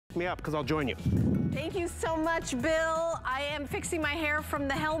me up because I'll join you. Thank you so much, Bill. I am fixing my hair from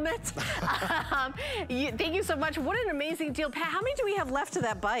the helmet. Thank you so much. What an amazing deal. Pat, how many do we have left of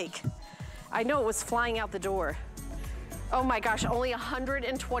that bike? I know it was flying out the door. Oh my gosh, only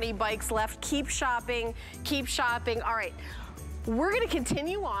 120 bikes left. Keep shopping, keep shopping. All right, we're gonna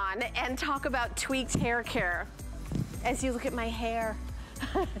continue on and talk about tweaked hair care. As you look at my hair,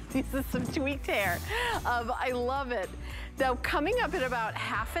 this is some tweaked hair. I love it. Now, coming up in about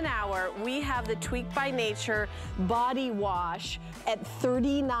half an hour, we have the Tweaked by Nature body wash at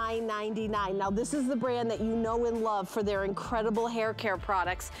 $39.99. Now, this is the brand that you know and love for their incredible hair care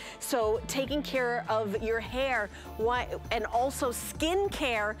products. So, taking care of your hair and also skin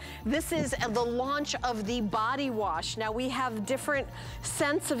care, this is the launch of the body wash. Now, we have different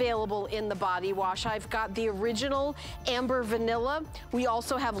scents available in the body wash. I've got the original Amber Vanilla. We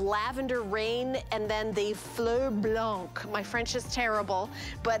also have Lavender Rain and then the Fleur Blanc. My French is terrible,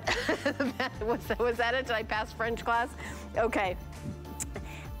 but was that it? Did I pass French class? Okay.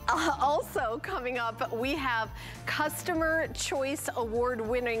 Also coming up, we have Customer Choice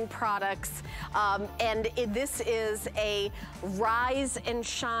Award-winning products, and this is a Rise and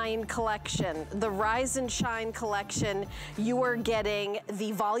Shine collection. The Rise and Shine collection, you are getting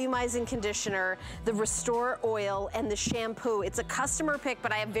the volumizing conditioner, the Restore oil, and the shampoo. It's a customer pick,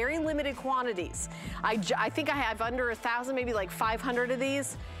 but I have very limited quantities. I think I have under 1,000, maybe like 500 of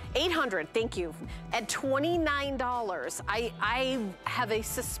these. 800, thank you, at $29. I have a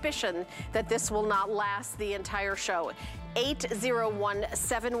suspicion that this will not last the entire show.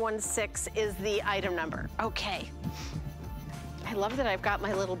 801716 is the item number. Okay. I love that I've got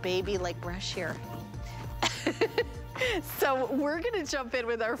my little baby like brush here. So we're gonna jump in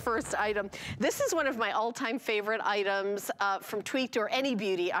with our first item. This is one of my all-time favorite items from Tweaked or any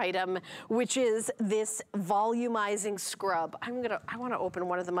beauty item, which is this volumizing scrub. I wanna open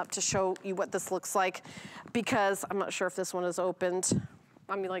one of them up to show you what this looks like, because I'm not sure if this one is opened.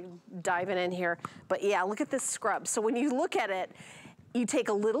 I'm like diving in here, but yeah, look at this scrub. So when you look at it, you take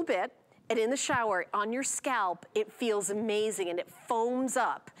a little bit, and in the shower, on your scalp, it feels amazing and it foams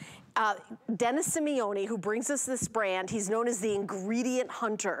up. Dennis Simeone, who brings us this brand, he's known as the ingredient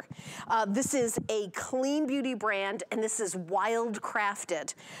hunter. This is a clean beauty brand, and this is wild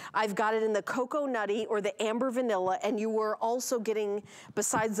crafted. I've got it in the Cocoa Nutty or the Amber Vanilla, and you are also getting,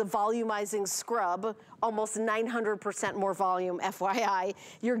 besides the volumizing scrub, almost 900% more volume, FYI.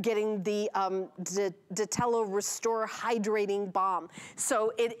 You're getting the Detello Restore Hydrating Balm.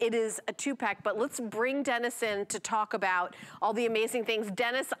 So it is a two-pack, but let's bring Dennis in to talk about all the amazing things.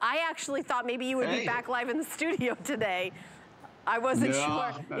 Dennis, I actually thought maybe you would be back live in the studio today. I wasn't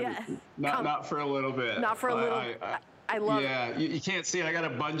sure. Yeah. Not for a little bit. Not for a little. I love it. Yeah, you can't see it. I got a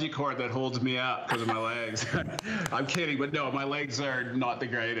bungee cord that holds me up because of my legs. I'm kidding, but no, my legs are not the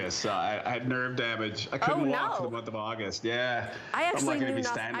greatest. I had nerve damage. I couldn't walk for the month of August. Yeah. I actually knew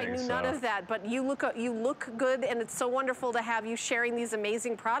none of that, but you look good, and it's so wonderful to have you sharing these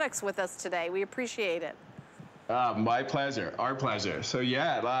amazing products with us today. We appreciate it. My pleasure, our pleasure. So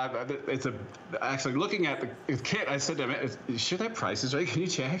yeah, it's actually looking at the kit. I said to him, "Sure that price is right? Can you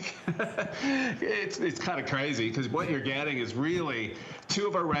check?" it's kind of crazy because what you're getting is really 2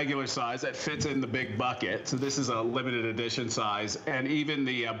 of our regular size that fits in the big bucket. So this is a limited edition size, and even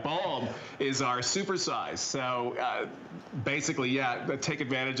the balm is our super size. So basically, yeah, take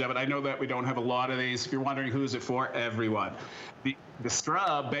advantage of it. I know that we don't have a lot of these. If you're wondering who's it for, everyone. The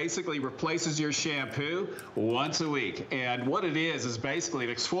scrub basically replaces your shampoo once a week. And what it is basically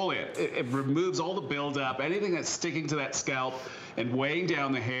an exfoliant. It removes all the buildup, anything that's sticking to that scalp and weighing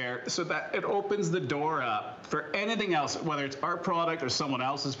down the hair, so that it opens the door up for anything else, whether it's our product or someone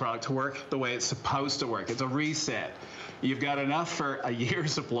else's product, to work the way it's supposed to work. It's a reset. You've got enough for a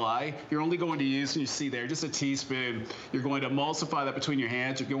year's supply. You're only going to use, you see there, just a teaspoon. You're going to emulsify that between your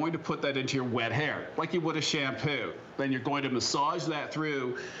hands. You're going to put that into your wet hair, like you would a shampoo. Then you're going to massage that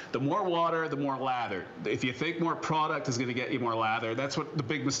through. The more water, the more lather. If you think more product is going to get you more lather, that's what the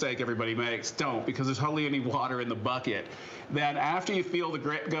big mistake everybody makes. Don't, because there's hardly any water in the bucket. Then after you feel the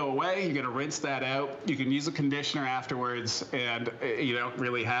grit go away, you're going to rinse that out. You can use a conditioner afterwards, and you don't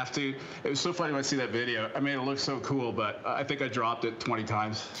really have to. It was so funny when I see that video. I mean, it looks so cool, but I think I dropped it 20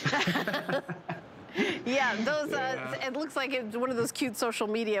 times. Yeah, those, it looks like it's one of those cute social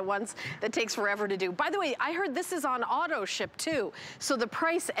media ones that takes forever to do. By the way, I heard this is on auto ship too. So the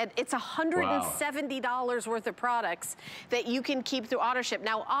price, it's $170 worth of products that you can keep through auto ship.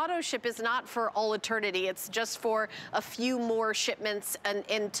 Now, auto ship is not for all eternity. It's just for a few more shipments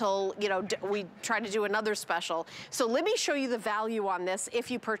until, you know, we try to do another special. So let me show you the value on this if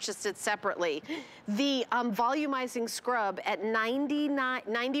you purchased it separately. The volumizing scrub at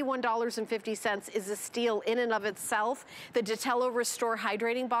 $91.50 is a steal in and of itself. The Detello Restore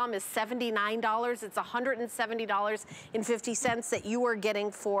Hydrating Balm is $79. It's $170.50 that you are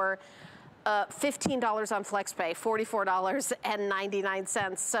getting for $15 on FlexPay,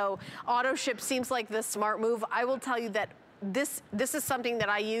 $44.99. So auto ship seems like the smart move. I will tell you that this is something that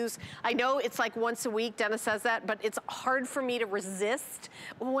I use. I know it's like once a week, Dennis says that, but it's hard for me to resist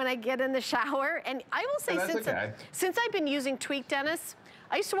when I get in the shower. And I will say, since I've been using Tweak, Dennis,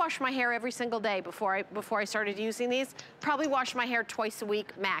 I used to wash my hair every single day before I started using these. Probably wash my hair twice a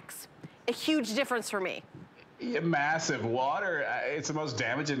week max. A huge difference for me. Yeah, massive. Water, it's the most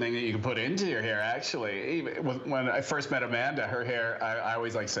damaging thing that you can put into your hair, actually. Even when I first met Amanda, her hair, I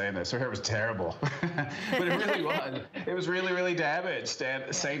always like saying this, her hair was terrible. But it really was. It was really, really damaged.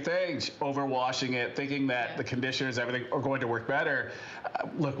 And same thing, overwashing it, thinking that the conditioners, everything are going to work better.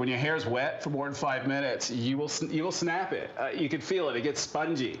 Look, when your hair is wet for more than 5 minutes, you will snap it. You can feel it. It gets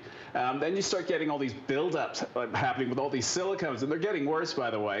spongy. Then you start getting all these buildups happening with all these silicones, and they're getting worse, by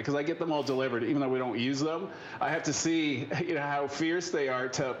the way, because I get them all delivered, even though we don't use them. I have to see, you know, how fierce they are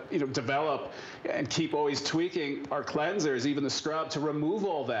to, you know, develop and keep always tweaking our cleansers, even the scrub, to remove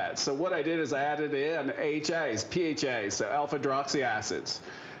all that. So what I did is I added in AHAs, PHAs, so alpha hydroxy acids.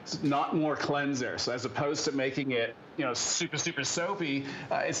 It's not more cleanser. So as opposed to making it, you know, super, super soapy,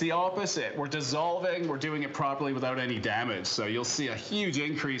 it's the opposite. We're dissolving, we're doing it properly without any damage. So you'll see a huge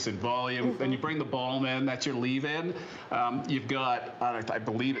increase in volume. Then you bring the balm in, that's your leave-in. You've got, I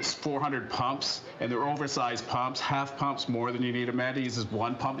believe it's 400 pumps, and they're oversized pumps, half pumps more than you need. Amanda uses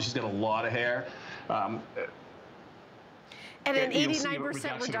one pump, she's got a lot of hair. And an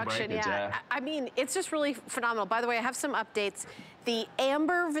 89% reduction, yeah. I mean, it's just really phenomenal. By the way, I have some updates. The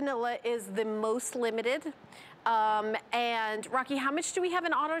Amber Vanilla is the most limited. And Rocky, how much do we have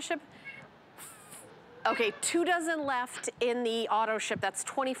in auto ship? Okay, 2 dozen left in the auto ship. That's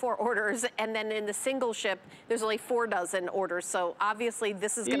 24 orders. And then in the single ship, there's only 4 dozen orders. So obviously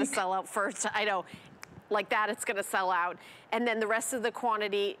this is gonna sell out first. I know. Like that, it's gonna sell out. And then the rest of the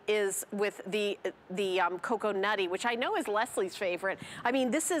quantity is with the Cocoa Nutty, which I know is Leslie's favorite. I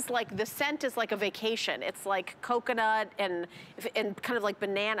mean, this is like, the scent is like a vacation. It's like coconut and kind of like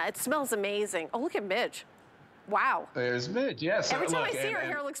banana. It smells amazing. Oh, look at Midge. Wow. There's Midge, yes. Every time I see her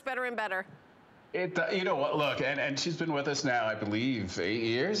hair looks better and better. You know what, look, and she's been with us now, I believe, 8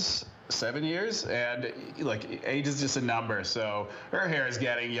 years. 7 years, and like age is just a number, so her hair is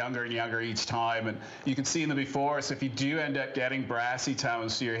getting younger and younger each time, and you can see in the before. So if you do end up getting brassy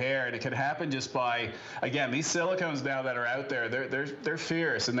tones to your hair, and it can happen just by, again, these silicones now that are out there, they're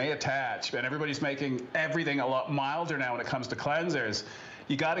fierce and they attach, and everybody's making everything a lot milder now when it comes to cleansers.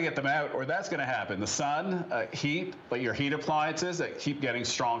 You got to get them out, or that's going to happen. The sun, heat, but your heat appliances that keep getting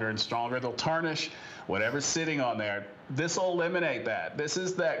stronger and stronger, they'll tarnish whatever's sitting on there. This will eliminate that. This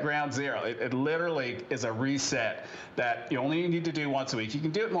is that ground zero. It literally is a reset that you only need to do once a week. You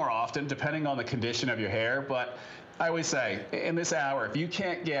can do it more often depending on the condition of your hair, but I always say, in this hour, if you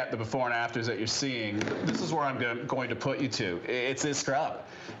can't get the before and afters that you're seeing, this is where I'm going to put you to. It's this scrub.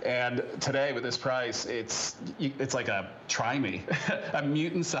 And today, with this price, it's like a try me, a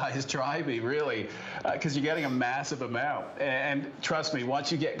mutant-sized try me, really, because you're getting a massive amount. And trust me,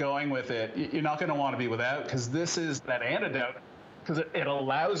 once you get going with it, you're not going to want to be without, because this is that antidote. Because it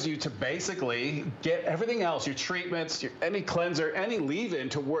allows you to basically get everything else, your treatments, any cleanser, any leave-in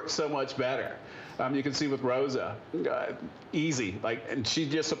to work so much better. You can see with Rosa, easy, and she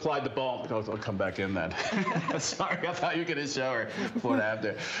just applied the balm. I'll come back in then. Sorry, I thought you were going to show her before and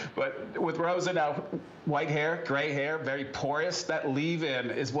after. But with Rosa now, white hair, gray hair, very porous. That leave-in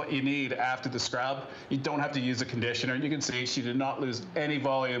is what you need after the scrub. You don't have to use a conditioner. You can see she did not lose any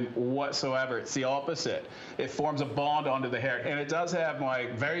volume whatsoever. It's the opposite. It forms a bond onto the hair. And it does have my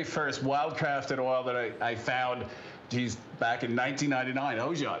very first wild-crafted oil that I found, back in 1999,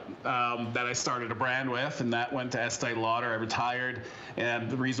 Ojot, that I started a brand with, and that went to Estee Lauder. I retired, and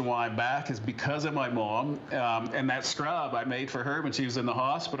the reason why I'm back is because of my mom, and that scrub I made for her when she was in the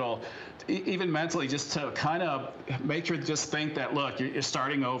hospital, even mentally, just to kind of make her just think that, look, you're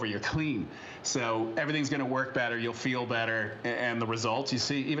starting over, you're clean, so everything's going to work better, you'll feel better, and the results, you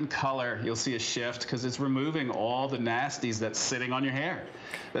see, even color, you'll see a shift, because it's removing all the nasties that's sitting on your hair.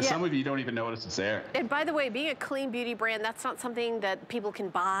 that some of you don't even notice it's there. And by the way, being a clean beauty brand, that's not something that people can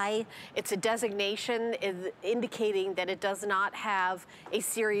buy. It's a designation indicating that it does not have a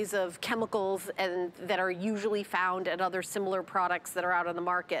series of chemicals and that are usually found at other similar products that are out on the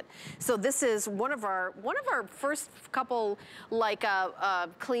market. So this is one of our first couple like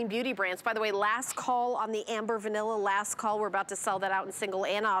clean beauty brands. By the way, last call on the Amber Vanilla, last call. We're about to sell that out in single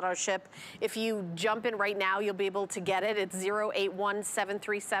and auto ship. If you jump in right now, you'll be able to get it. It's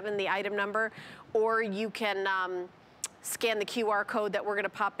 081737, the item number, or you can scan the QR code that we're gonna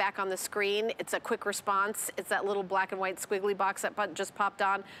pop back on the screen. It's a quick response. It's that little black and white squiggly box that just popped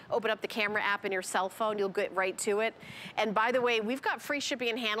on. Open up the camera app in your cell phone, you'll get right to it. And by the way, we've got free shipping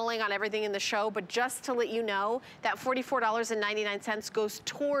and handling on everything in the show, but just to let you know, that $44.99 goes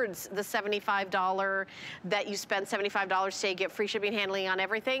towards the $75 that you spend, $75 to get free shipping and handling on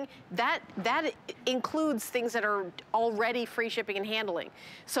everything. That includes things that are already free shipping and handling.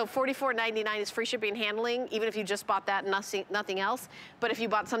 So $44.99 is free shipping and handling, even if you just bought that and nothing else. But if you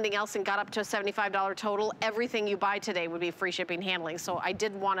bought something else and got up to a $75 total, everything you buy today would be free shipping and handling. So I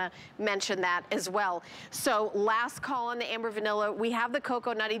did want to mention that as well. So last call on the Amber Vanilla. We have the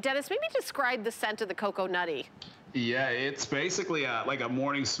Cocoa Nutty. Dennis, maybe describe the scent of the Cocoa Nutty. Yeah, it's basically like a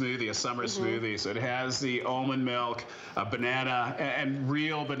morning smoothie, a summer smoothie. So it has the almond milk, banana, and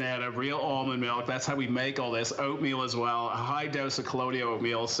real banana, real almond milk. That's how we make all this. Oatmeal as well, a high dose of colloidal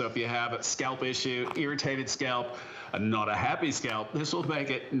oatmeal. So if you have a scalp issue, irritated scalp, not a happy scalp, this will make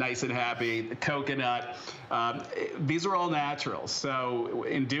it nice and happy. The coconut, these are all natural. So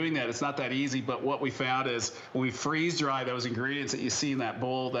in doing that, it's not that easy, but what we found is when we freeze dry those ingredients that you see in that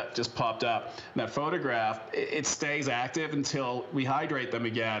bowl that just popped up, in that photograph, it stays active until we hydrate them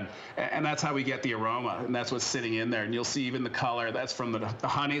again. And that's how we get the aroma, and that's what's sitting in there. And you'll see even the color, that's from the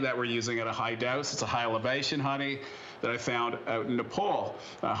honey that we're using at a high dose. It's a high elevation honey that I found out in Nepal,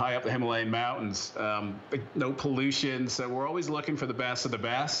 high up the Himalayan mountains. No pollution, so we're always looking for the best of the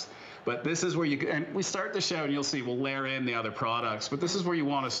best. But this is where and we start the show and you'll see we'll layer in the other products, but this is where you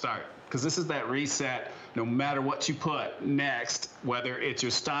want to start, because this is that reset no matter what you put next, whether it's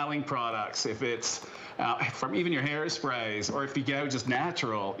your styling products, if it's from even your hairsprays, or if you go just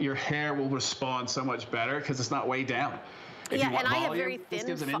natural, your hair will respond so much better because it's not weighed down. Yeah, and I have very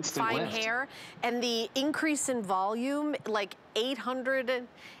thin, fine hair, and the increase in volume, like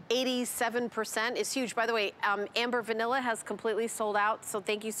 887%, is huge. By the way, Amber Vanilla has completely sold out, so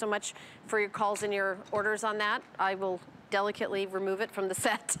thank you so much for your calls and your orders on that. I will delicately remove it from the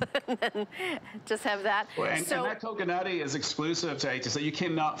set and then just have that. Well, and that coconutty is exclusive to HSN. You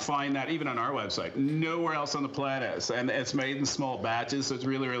cannot find that even on our website. Nowhere else on the planet. And it's made in small batches, so it's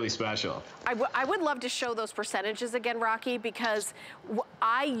really, really special. I would love to show those percentages again, Rocky, because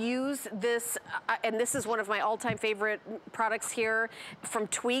I use this, and this is one of my all-time favorite products here from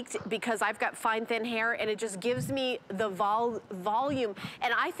Tweaked, because I've got fine, thin hair, and it just gives me the volume.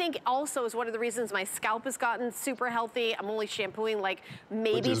 And I think also is one of the reasons my scalp has gotten super healthy. I'm only shampooing like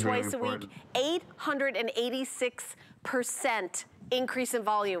maybe twice a week. 886% increase in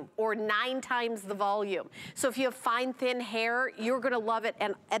volume, or 9 times the volume. So if you have fine, thin hair, you're gonna love it.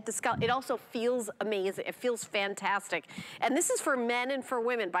 And at the scalp, it also feels amazing. It feels fantastic. And this is for men and for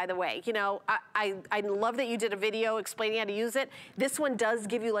women, by the way. You know, I love that you did a video explaining how to use it. This one does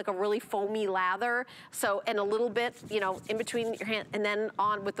give you like a really foamy lather. So, and a little bit, you know, in between your hand, and then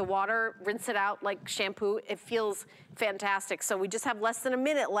on with the water, rinse it out like shampoo. It feels fantastic. So we just have less than a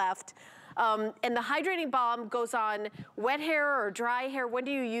minute left. And the hydrating balm goes on wet hair or dry hair. When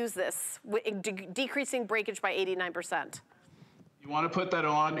do you use this? Decreasing breakage by 89%. You want to put that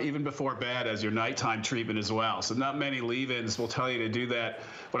on even before bed as your nighttime treatment as well. So not many leave-ins will tell you to do that,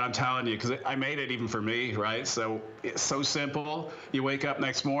 but I'm telling you, because I made it even for me, right? So it's so simple. You wake up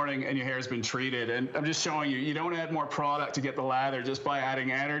next morning and your hair's been treated. And I'm just showing you, you don't add more product to get the lather just by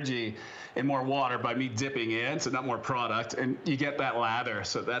adding energy and more water by me dipping in, so not more product, and you get that lather.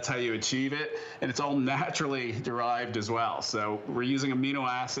 So that's how you achieve it. And it's all naturally derived as well. So we're using amino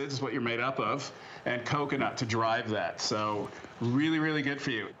acids, what you're made up of, and coconut to drive that. So really, really good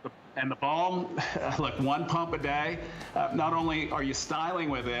for you. And the balm, like 1 pump a day, not only are you styling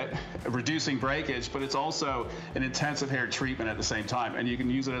with it, reducing breakage, but it's also an intensive hair treatment at the same time. And you can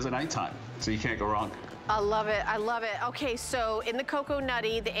use it as a nighttime, so you can't go wrong. I love it. I love it. Okay, so in the Cocoa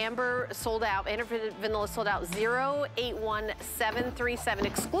Nutty, the Amber sold out. Amber Vanilla sold out. 081737.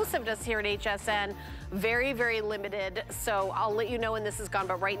 Exclusive to us here at HSN. Very, very limited. So I'll let you know when this is gone.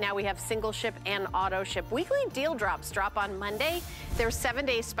 But right now we have single ship and auto ship. Weekly deal drops drop on Monday. There's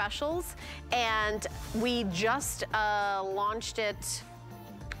 7-day specials. And we just launched it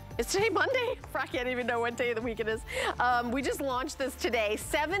Is today Monday? I can't even know what day of the week it is. We just launched this today.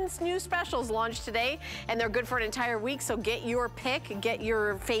 7 new specials launched today, and they're good for an entire week, so get your pick, get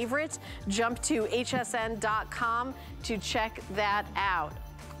your favorite. Jump to hsn.com to check that out.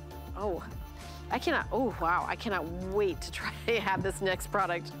 Oh, oh wow, I cannot wait to try to have this next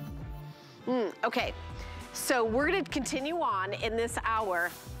product. Okay, so we're gonna continue on in this hour.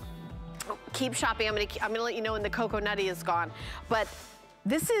 Keep shopping, I'm gonna let you know when the Cocoa Nutty is gone. But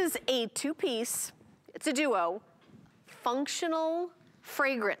this is a 2-piece, it's a duo, functional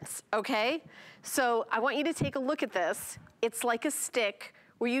fragrance, okay? So I want you to take a look at this. It's like a stick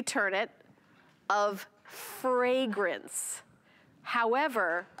where you turn it of fragrance.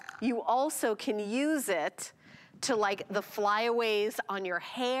 However, you also can use it to like the flyaways on your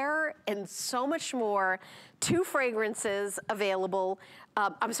hair and so much more. 2 fragrances available.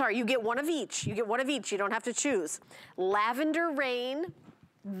 I'm sorry, you get one of each. You get one of each, you don't have to choose. Lavender Rain,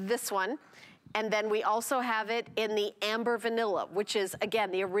 this one. And then we also have it in the Amber Vanilla, which is, again,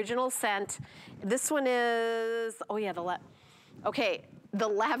 the original scent. This one is, oh yeah, okay, the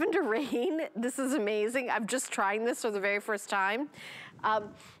Lavender Rain, this is amazing. I'm just trying this for the very first time.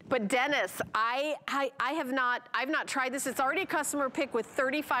 But Dennis, I've not tried this. It's already a customer pick with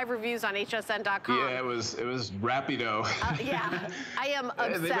 35 reviews on hsn.com. Yeah, it was rapido. Yeah, I am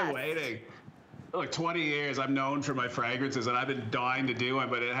obsessed. They've been waiting. Look, 20 years, I'm known for my fragrances, and I've been dying to do one,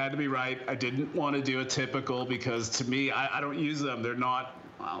 but it had to be right. I didn't want to do a typical because, to me, I don't use them. They're not,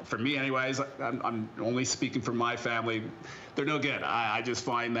 well, for me anyways, I'm only speaking for my family. They're no good. I just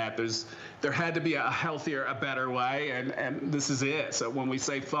find that there had to be a healthier, a better way, and this is it. So when we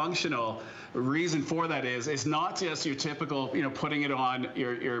say functional, the reason for that is it's not just your typical, putting it on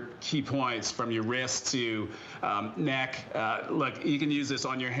your key points from your wrist to neck. Look, you can use this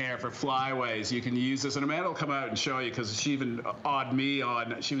on your hair for flyaways. You can use this, and Amanda will come out and show you because she even awed me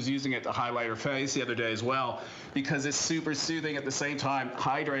on, she was using it to highlight her face the other day as well because it's super soothing at the same time,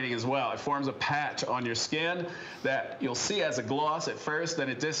 hydrating as well. It forms a patch on your skin that you'll see as a gloss at first, then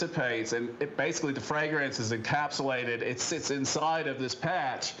it dissipates, and it basically, the fragrance is encapsulated. It sits inside of this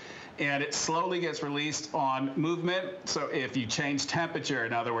patch, and it slowly gets released on movement. So if you change temperature,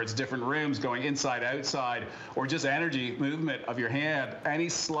 in other words, different rooms going inside, outside, or just energy movement of your hand, any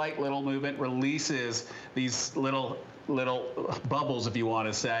slight little movement releases these little bubbles, if you want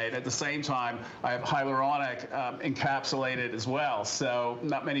to say. And at the same time, I have hyaluronic encapsulated as well. So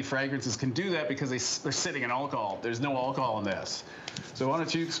not many fragrances can do that because they're sitting in alcohol. There's no alcohol in this. So why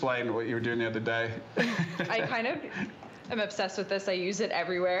don't you explain what you were doing the other day? I'm obsessed with this. I use it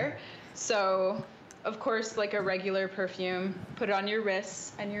everywhere. So, of course, like a regular perfume, put it on your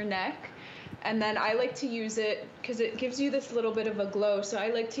wrists and your neck. And then I like to use it because it gives you this little bit of a glow. So I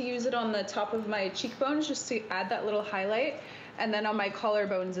like to use it on the top of my cheekbones just to add that little highlight. And then on my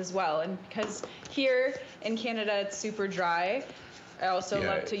collarbones as well. And because here in Canada, it's super dry, I also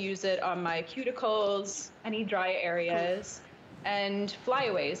love to use it on my cuticles, any dry areas, and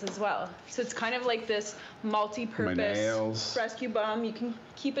flyaways as well. So it's kind of like this multi-purpose rescue balm. You can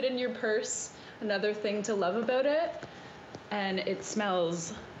keep it in your purse. Another thing to love about it. And it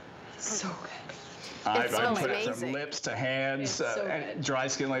smells so good. I've put it from lips to hands, and dry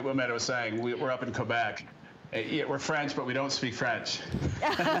skin, like what Meta was saying. We're up in Quebec. Yeah, we're French, but we don't speak French.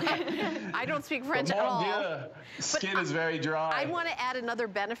 I don't speak French at all. Skin is very dry. I want to add another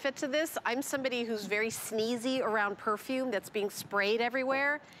benefit to this. I'm somebody who's very sneezy around perfume that's being sprayed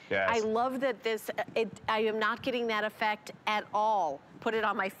everywhere. Yes. I love that I am not getting that effect at all. Put it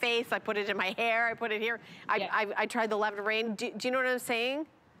on my face, I put it in my hair, I put it here. I tried the Lavender Rain. Do you know what I'm saying?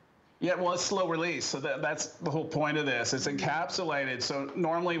 Yeah, well, it's slow release, so that's the whole point of this. It's encapsulated, so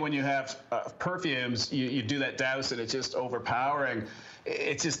normally when you have perfumes, you do that douse and it's just overpowering.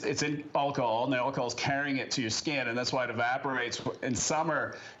 It's in alcohol, and the alcohol is carrying it to your skin, and that's why it evaporates. In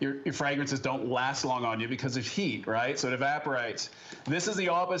summer, your fragrances don't last long on you because of heat, right? So it evaporates. This is the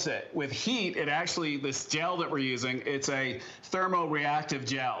opposite. With heat, this gel that we're using, it's a thermoreactive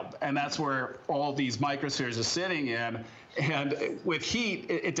gel, and that's where all these microspheres are sitting in. And with heat,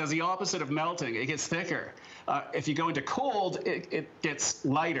 it does the opposite of melting. It gets thicker. If you go into cold, it gets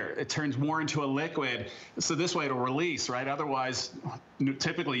lighter. It turns more into a liquid. So this way it'll release, right? Otherwise,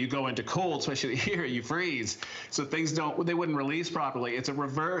 typically you go into cold, especially here, you freeze. So things they wouldn't release properly. It's a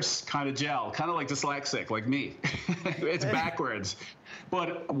reverse kind of gel, kind of like dyslexic, like me. It's backwards.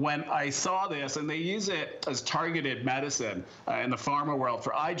 But when I saw this, and they use it as targeted medicine in the pharma world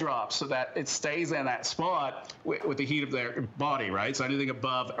for eye drops so that it stays in that spot with the heat of their body, right? So anything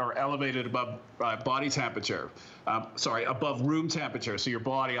above or elevated above body temperature, above room temperature. So your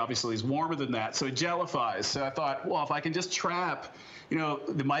body obviously is warmer than that. So it gelifies. So I thought, well, if I can just trap you know,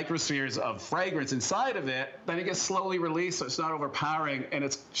 the microspheres of fragrance inside of it, then it gets slowly released so it's not overpowering, and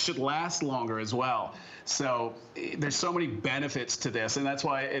it should last longer as well. So there's so many benefits to this, and that's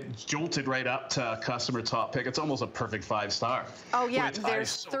why it jolted right up to customer top pick. It's almost a perfect 5-star. Oh yeah,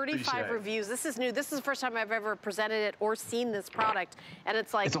 there's 35 reviews. This is new. This is the first time I've ever presented it or seen this product, and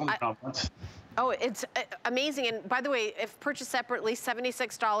it's like, it's only been once. Oh, it's amazing. And by the way, if purchased separately,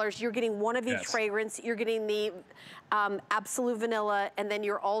 $76, you're getting one of each fragrance. You're getting the Absolute Vanilla, and then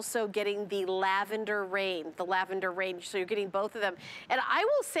you're also getting the Lavender Rain, So you're getting both of them. And I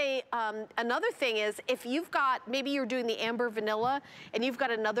will say, another thing is, if you've got, maybe you're doing the Amber Vanilla, and you've got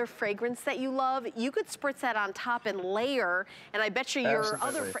another fragrance that you love, you could spritz that on top and layer, and I bet you your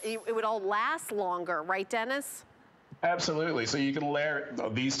other, it would all last longer, right, Dennis? Absolutely. So you can layer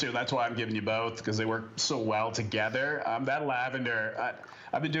these two. That's why I'm giving you both, because they work so well together. That lavender,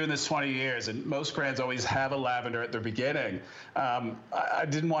 I've been doing this 20 years, and most brands always have a lavender at their beginning. I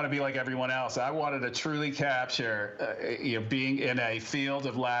didn't want to be like everyone else. I wanted to truly capture, you know, being in a field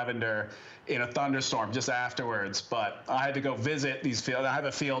of lavender in a thunderstorm just afterwards. But I had to go visit these fields. I have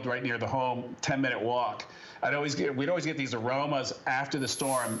a field right near the home, 10-minute walk. We'd always get these aromas after the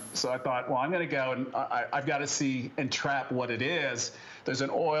storm. So I thought, well, I'm going to go and I've got to see and trap what it is. There's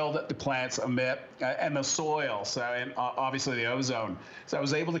an oil that the plants emit, and the soil, and obviously the ozone. So I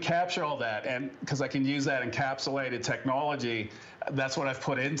was able to capture all that, and because I can use that encapsulated technology, that's what I've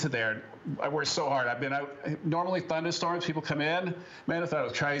put into there. I worked so hard. I've been out. Normally thunderstorms, people come in. Man, I thought it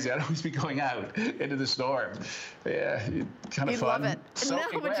was crazy. I'd always be going out into the storm. Yeah, kind of fun. You love it.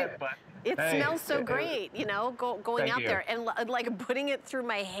 Soaking wet, but it smells so great, you know, going out there and like putting it through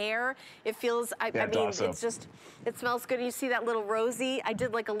my hair. It feels, I mean, awesome. It's just, it smells good. You see that little rosy? I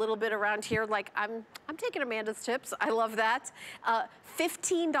did like a little bit around here. Like I'm taking Amanda's tips. I love that.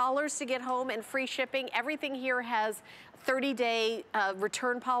 $15 to get home and free shipping. Everything here has 30-day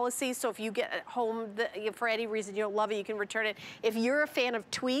return policy. So if you get home for any reason you don't love it, you can return it. If you're a fan of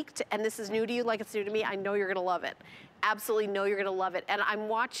Tweaked and this is new to you like it's new to me, I know you're gonna love it. Absolutely know you're gonna love it. And I'm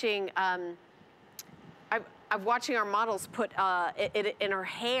watching, I'm watching our models put it in her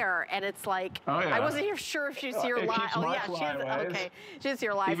hair, and it's like, I wasn't sure if she's here live. Oh yeah, she's okay. She's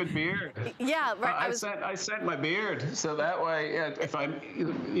here live. Even beard. Yeah, right. I sent my beard, so that way, if I'm,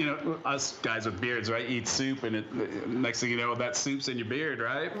 you know, us guys with beards, right, eat soup, and next thing you know, that soup's in your beard,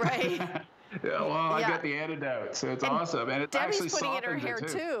 right? Right. Yeah, well, I got the antidote, so it's awesome, and it's actually Debbie's putting it in her hair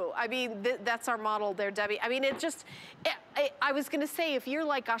too. I mean, that's our model there, Debbie. I mean, it just, I was gonna say, if you're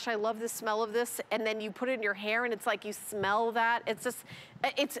like, gosh, I love the smell of this, and then you put it in your hair, and it's like you smell that. It's just,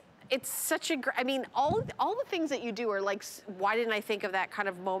 it's such a, I mean, all the things that you do are like, why didn't I think of that kind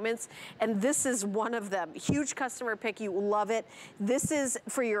of moments? And this is one of them. Huge customer pick, you love it. This is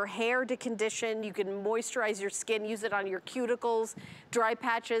for your hair to condition. You can moisturize your skin, use it on your cuticles, dry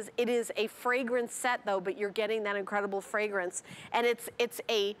patches. It is a fragrance set though, but you're getting that incredible fragrance. And it's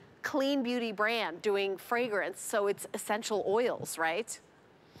a clean beauty brand doing fragrance, so it's essential oils, right?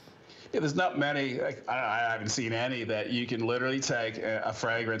 Yeah, there's not many, I haven't seen any that you can literally take a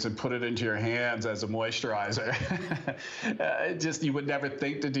fragrance and put it into your hands as a moisturizer. Just, you would never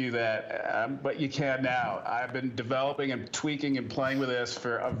think to do that, but you can now. I've been developing and tweaking and playing with this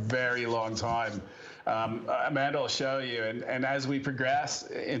for a very long time. Amanda will show you, and as we progress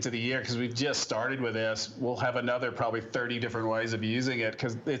into the year, because we've just started with this, we'll have another probably 30 different ways of using it,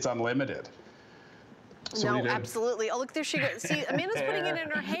 because it's unlimited. So no, absolutely. Oh, look, there she goes. See, Amanda's putting it in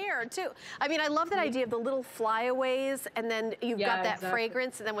her hair, too. I mean, I love that idea of the little flyaways, and then you've got that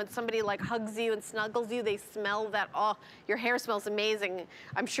fragrance, and then when somebody, like, hugs you and snuggles you, they smell that, oh, your hair smells amazing.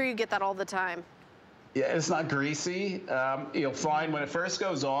 I'm sure you get that all the time. Yeah, it's not greasy. You'll find when it first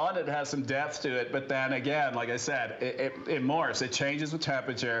goes on, it has some depth to it. But then again, like I said, it morphs. It changes with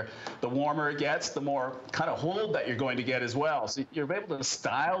temperature. The warmer it gets, the more kind of hold that you're going to get as well. So you're able to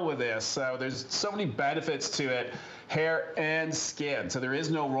style with this. So there's so many benefits to it, hair and skin. So there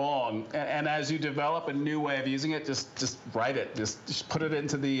is no wrong. And as you develop a new way of using it, just write it. Just put it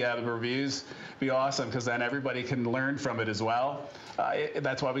into the reviews. Be awesome, because then everybody can learn from it as well.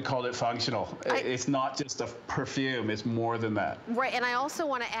 That's why we called it functional. It's not just a perfume, it's more than that. Right, and I also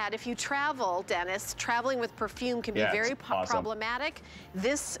want to add, if you travel, Dennis, traveling with perfume can be very problematic.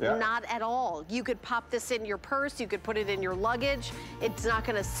 This, not at all. You could pop this in your purse, you could put it in your luggage. It's not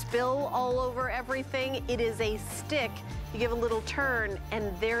going to spill all over everything. It is a stick you give a little turn,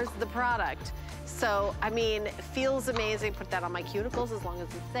 and there's the product. So, I mean, it feels amazing. Put that on my cuticles as long as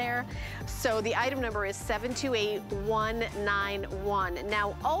it's there. So the item number is 728191.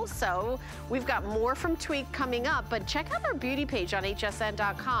 Now, also, we've got more from Tweak coming up, but check out our beauty page on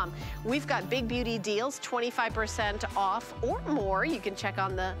hsn.com. We've got big beauty deals, 25% off or more. You can check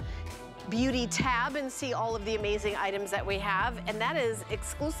on the beauty tab and see all of the amazing items that we have, and that is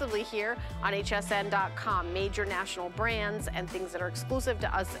exclusively here on hsn.com. Major national brands and things that are exclusive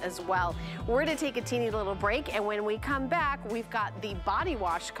to us as well. We're going to take a teeny little break, and when we come back, we've got the body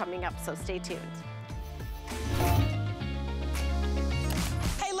wash coming up, so stay tuned.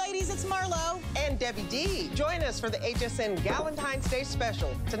 Hey ladies, it's Marlo and Debbie D. Join us for the HSN Valentine's Day special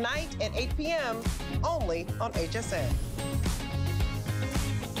tonight at 8 p.m. only on HSN.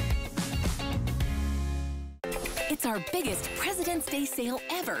 It's our biggest President's Day sale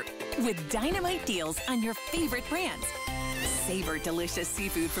ever, with dynamite deals on your favorite brands. Savor delicious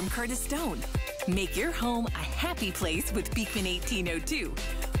seafood from Curtis Stone. Make your home a happy place with Beekman 1802.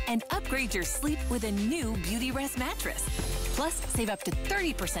 And upgrade your sleep with a new Beauty Rest mattress. Plus, save up to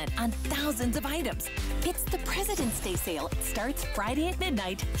 30% on thousands of items. It's the President's Day sale. It starts Friday at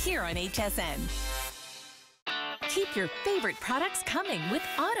midnight here on HSN. Keep your favorite products coming with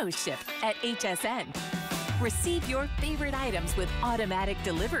AutoShip at HSN. Receive your favorite items with automatic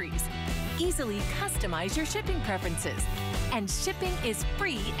deliveries. Easily customize your shipping preferences. And shipping is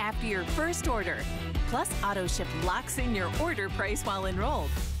free after your first order. Plus, AutoShip locks in your order price while enrolled.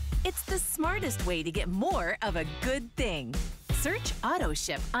 It's the smartest way to get more of a good thing. Search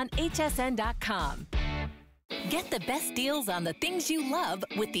AutoShip on hsn.com. Get the best deals on the things you love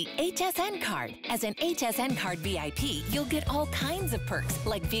with the HSN card. As an HSN card VIP, you'll get all kinds of perks,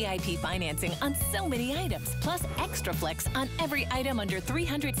 like VIP financing on so many items, plus extra flex on every item under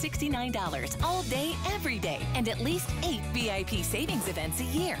 $369 all day, every day, and at least 8 VIP savings events a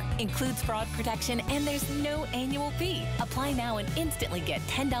year. Includes fraud protection, and there's no annual fee. Apply now and instantly get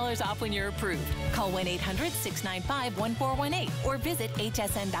 $10 off when you're approved. Call 1-800-695-1418 or visit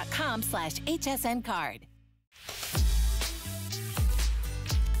hsn.com/HSN card.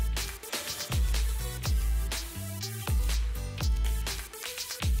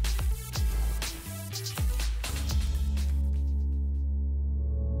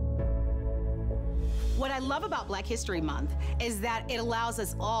 What I love about Black History Month is that it allows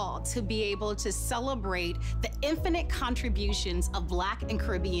us all to be able to celebrate the infinite contributions of Black and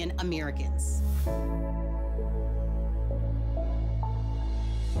Caribbean Americans.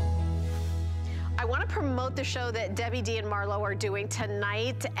 I want to promote the show that Debbie D and Marlo are doing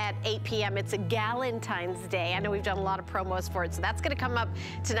tonight at 8 p.m. It's a Galentine's Day. I know we've done a lot of promos for it, so that's going to come up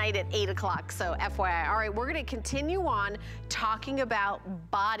tonight at 8 o'clock, so FYI. All right, we're going to continue on talking about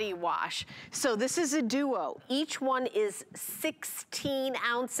body wash. So this is a duo. Each one is 16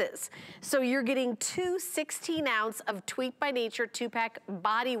 ounces. So you're getting two 16-ounce of Tweak by Nature 2-pack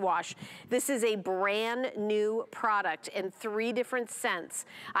body wash. This is a brand new product in 3 different scents.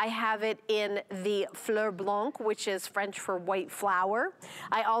 I have it in the Fleur Blanc, which is French for white flower.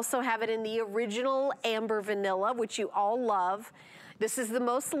 I also have it in the original Amber Vanilla, which you all love. This is the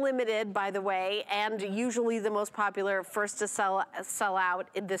most limited, by the way, and usually the most popular, first to sell out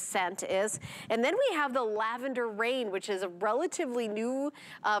in this scent is. And then we have the Lavender Rain, which is a relatively new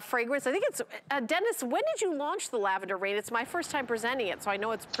fragrance. I think it's, Dennis, when did you launch the Lavender Rain? It's my first time presenting it, so I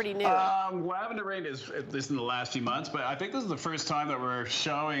know it's pretty new. Lavender Rain is in the last few months, but I think this is the first time that we're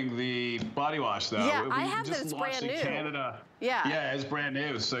showing the body wash, though. Yeah, I have that it's brand new. Canada. Yeah. Yeah, it's brand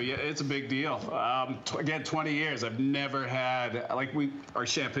new. So yeah, it's a big deal. Again, 20 years. I've never had, like our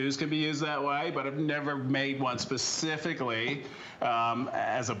shampoos can be used that way, but I've never made one specifically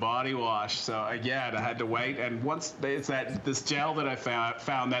as a body wash. So again, I had to wait. And once it's this gel that I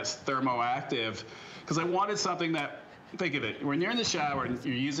found that's thermoactive, because I wanted something that, think of it, when you're in the shower and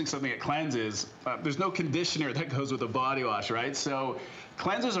you're using something that cleanses, there's no conditioner that goes with a body wash, right? So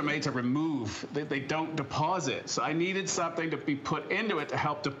cleansers are made to remove, they don't deposit. So I needed something to be put into it to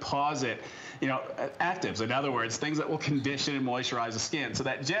help deposit, you know, actives. In other words, things that will condition and moisturize the skin. So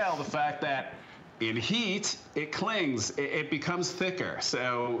that gel, the fact that in heat, it clings, it becomes thicker.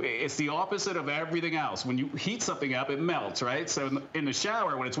 So it's the opposite of everything else. When you heat something up, it melts, right? So in the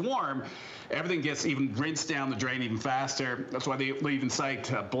shower, when it's warm, everything gets even rinsed down the drain even faster. That's why they even say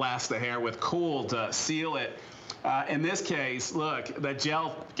to blast the hair with cool to seal it. In this case, look, the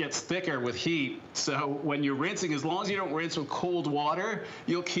gel gets thicker with heat. So when you're rinsing, as long as you don't rinse with cold water,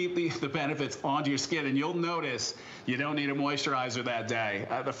 you'll keep the benefits onto your skin. And you'll notice you don't need a moisturizer that day.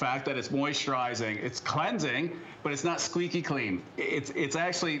 The fact that it's moisturizing, it's cleansing, but it's not squeaky clean. It's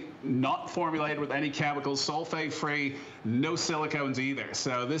actually not formulated with any chemicals, sulfate-free, no silicones either.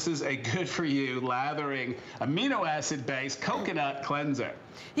 So this is a good for you lathering amino acid-based coconut cleanser,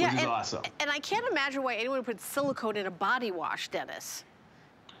 which is awesome. And I can't imagine why anyone would put silicone in a body wash, Dennis.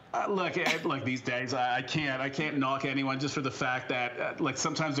 Look, these days, I can't knock anyone just for the fact that like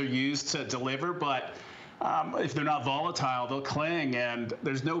sometimes they're used to deliver, but if they're not volatile, they'll cling, and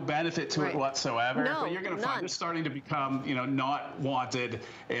there's no benefit to it whatsoever. No, but you're going to find they're starting to become, not wanted,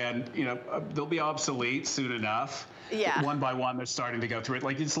 and they'll be obsolete soon enough. Yeah. One by one, they're starting to go through it.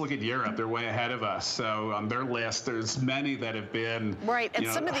 Like, you just look at Europe; they're way ahead of us. So on their list, there's many that have been and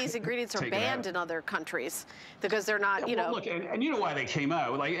some of these ingredients are banned in other countries because they're not, Well, look, and you know why they came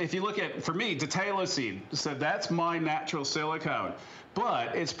out. Like, if you look at, for me, Detailoseed, so that's my natural silicone.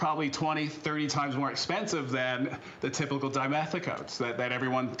 But it's probably 20, 30 times more expensive than the typical dimethicones that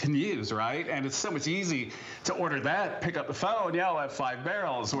everyone can use, right? And it's so much easy to order that, pick up the phone, I'll have 5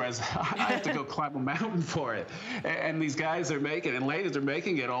 barrels, whereas I have to go climb a mountain for it. And these guys are making, and ladies are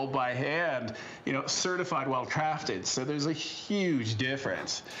making it all by hand, certified, well crafted. So there's a huge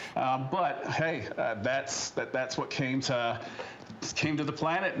difference. But hey, that's what came to the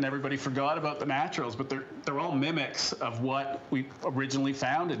planet, and everybody forgot about the naturals, but they're all mimics of what we originally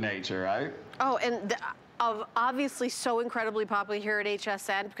found in nature, right? Oh, and obviously so incredibly popular here at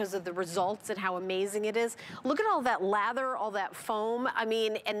HSN because of the results and how amazing it is. Look at all that lather, all that foam. I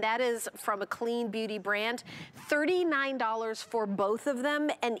mean, and that is from a clean beauty brand. $39 for both of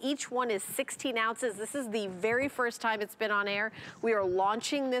them, and each one is 16 ounces. This is the very first time it's been on air. We are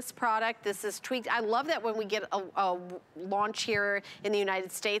launching this product. This is tweaked. I love that when we get a launch here in the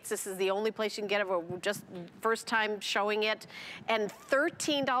United States, this is the only place you can get it. We're just first time showing it. And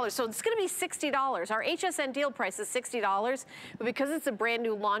 $13, so it's gonna be $60. Our HSN deal price is $60, but because it's a brand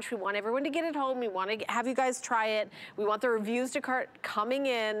new launch, we want everyone to get it home. We want to have you guys try it. We want the reviews to cart coming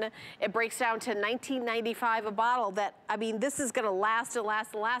in. It breaks down to $19.95 a bottle. That, I mean, this is going to last and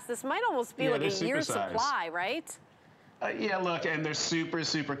last and last. This might almost be like a year's supply, right? Yeah, look, and they're super,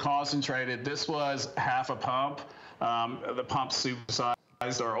 super concentrated. This was half a pump. The pump's supersized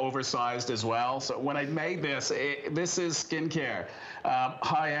or oversized as well. So when I made this, this is skincare,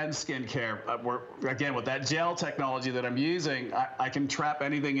 high-end skincare. Again, with that gel technology that I'm using, I can trap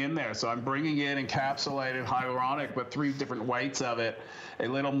anything in there. So I'm bringing in encapsulated hyaluronic with 3 different weights of it. A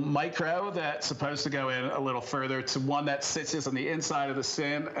little micro that's supposed to go in a little further, to one that sits just on the inside of the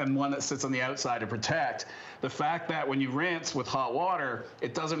skin and one that sits on the outside to protect. The fact that when you rinse with hot water,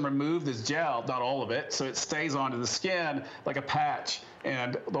 it doesn't remove this gel, not all of it, so it stays onto the skin like a patch.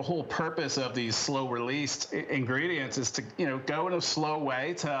 And the whole purpose of these slow released ingredients is to, go in a slow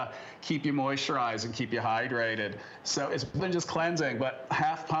way to keep you moisturized and keep you hydrated. So it's more than just cleansing, but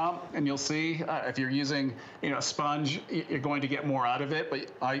half pump, and you'll see if you're using, a sponge, you're going to get more out of it, but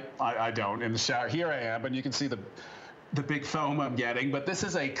I don't in the shower. Here I am, and you can see the big foam I'm getting, but this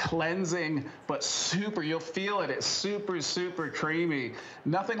is a cleansing, but super, you'll feel it. It's super, super creamy.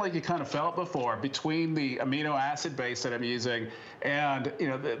 Nothing like you kind of felt before between the amino acid base that I'm using and,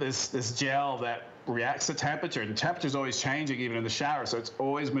 this gel that reacts to temperature. And temperature's always changing, even in the shower, so it's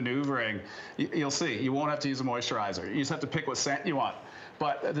always maneuvering. You'll see, you won't have to use a moisturizer. You just have to pick what scent you want.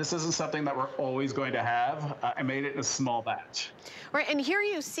 But this isn't something that we're always going to have. I made it in a small batch. Right, and here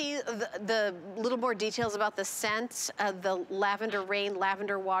you see the little more details about the scent, the lavender rain,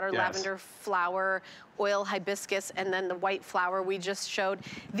 lavender water, lavender flower, oil hibiscus, and then the white flower we just showed.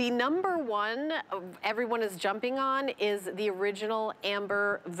 The number one everyone is jumping on is the original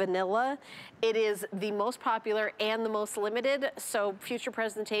amber vanilla. It is the most popular and the most limited, so future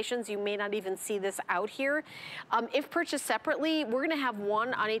presentations, you may not even see this out here. If purchased separately, we're gonna have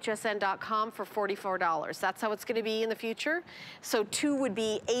one on hsn.com for $44. That's how it's gonna be in the future. So 2 would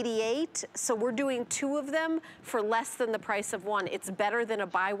be $88. So we're doing 2 of them for less than the price of one. It's better than a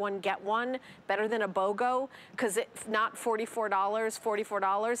buy one, get one, better than a BOGO, because it's not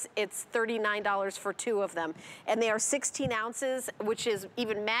 $44, it's $39 for 2 of them. And they are 16 ounces, which is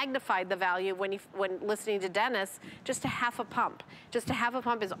even magnified the value when listening to Dennis, just a half a pump. Just a half a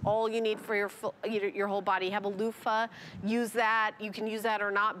pump is all you need for your whole body. You have a loofah, use that. You can use use that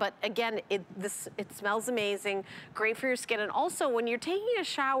or not, but again, it smells amazing, great for your skin. And also, when you're taking a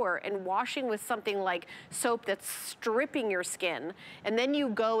shower and washing with something like soap that's stripping your skin, and then you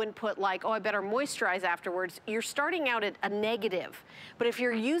go and put like, oh, I better moisturize afterwards, you're starting out at a negative. But if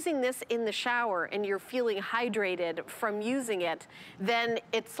you're using this in the shower and you're feeling hydrated from using it, then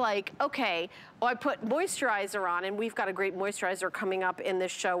it's like, okay, oh, I put moisturizer on, and we've got a great moisturizer coming up in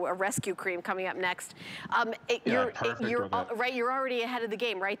this show, a rescue cream coming up next. You're already ahead of the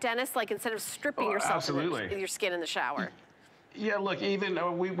game, right, Dennis? Like, instead of stripping yourself with your skin in the shower. Yeah, look, even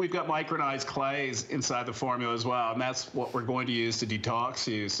we've got micronized clays inside the formula as well, and that's what we're going to use to detox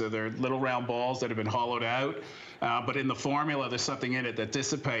you. So they're little round balls that have been hollowed out, but in the formula, there's something in it that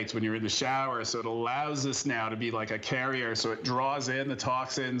dissipates when you're in the shower. So it allows this now to be like a carrier. So it draws in the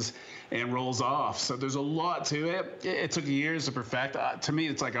toxins and rolls off. So there's a lot to it. It took years to perfect. To me,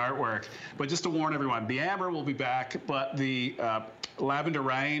 it's like artwork. But just to warn everyone, the amber will be back, but the lavender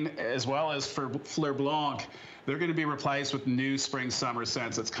rain, as well as for Fleur Blanc, they're going to be replaced with new spring summer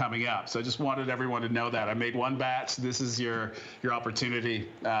scents that's coming up. So I just wanted everyone to know that. I made one batch. This is your opportunity.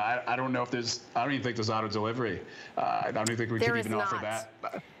 I don't know if I don't even think there's auto delivery. I don't even think we can even offer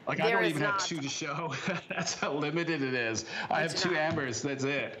that. Like, I don't even have 2 to show. That's how limited it is. I have 2 ambers. That's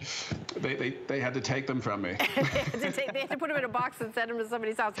it. They had to take them from me. They had to put them in a box and send them to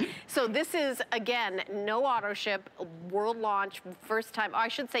somebody's house. So this is, again, no auto ship, world launch, first time, I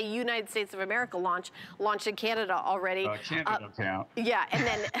should say United States of America launched in Canada already. Canada don't count. Yeah, and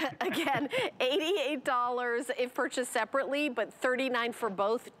then again, $88 if purchased separately, but $39 for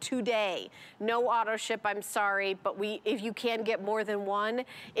both today. No auto ship, I'm sorry, but if you can get more than one,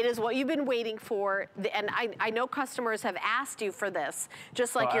 it is what you've been waiting for. And I know customers have asked you for this.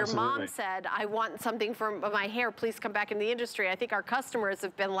 Just like your mom said, I want something for my hair, please come back in the industry. I think our customers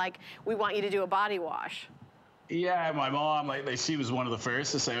have been like, we want you to do a body wash. Yeah, my mom, she was one of the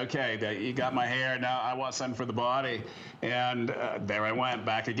first to say, okay, you got my hair, now I want something for the body. And there I went,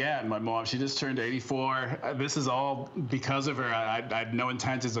 back again. My mom, she just turned 84. This is all because of her. I had no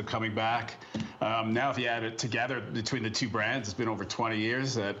intentions of coming back. Now, if you add it together between the 2 brands, it's been over 20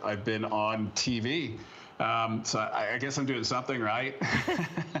 years that I've been on TV. So I guess I'm doing something right.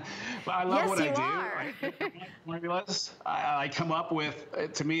 But I love what I do. Formulas. I come up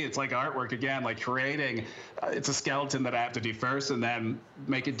with, to me, it's like artwork again, like creating. It's a skeleton that I have to do first and then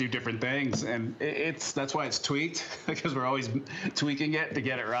make it do different things. And that's why it's tweaked, because we're always tweaking it to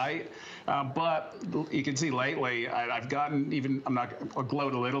get it right. But you can see lately, I've gotten I'll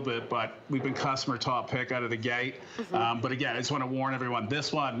gloat a little bit, but we've been customer top pick out of the gate. But again, I just want to warn everyone,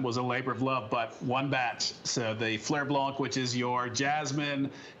 this one was a labor of love, but one batch. So the Fleur Blanc, which is your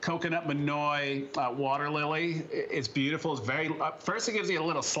jasmine, coconut manoi, water lily, it's beautiful. It's very, first it gives you a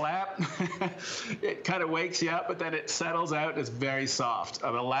little slap. It kind of wakes you up, but then it settles out. It's very soft.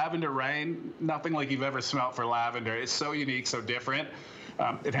 The lavender rain, nothing like you've ever smelt for lavender. It's so unique, so different.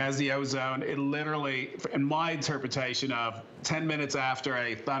 It has the ozone. It literally, in my interpretation of 10 minutes after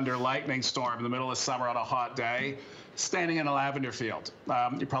a thunder lightning storm in the middle of summer on a hot day, standing in a lavender field.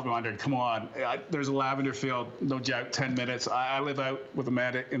 You're probably wondering, come on, there's a lavender field, no joke, 10 minutes. I live out with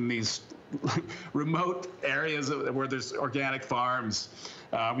Amanda in these remote areas where there's organic farms.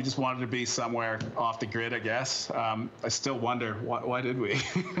 We just wanted to be somewhere off the grid, I guess. I still wonder, why did we?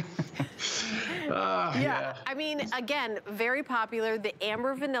 Yeah, I mean, again, very popular. The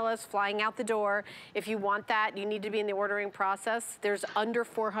amber vanilla is flying out the door. If you want that, you need to be in the ordering process. There's under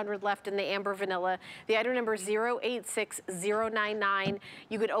 400 left in the amber vanilla. The item number is 086099.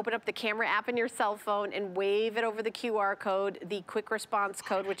 You could open up the camera app in your cell phone and wave it over the QR code, the quick response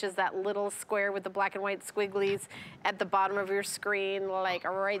code, which is that little square with the black and white squigglies at the bottom of your screen, like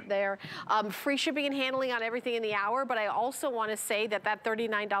right there. Free shipping and handling on everything in the hour, but I also want to say that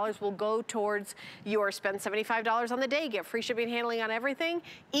 $39 will go towards your spend $75 on the day, get free shipping and handling on everything.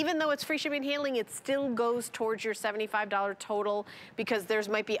 Even though it's free shipping and handling, it still goes towards your $75 total, because there's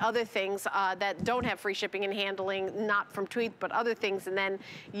might be other things that don't have free shipping and handling, not from Tweet, but other things, and then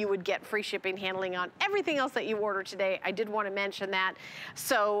you would get free shipping and handling on everything else that you order today. I did want to mention that.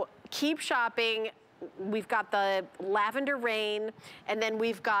 So keep shopping. We've got the lavender rain, and then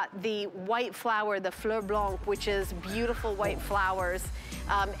we've got the white flower, the Fleur Blanc, which is beautiful white flowers.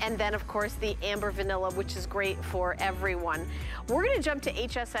 And then, of course, the amber vanilla, which is great for everyone. We're going to jump to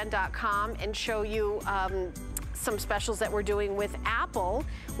hsn.com and show you some specials that we're doing with Apple,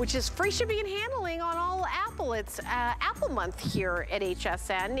 which is free shipping and handling on all Apple. It's Apple month here at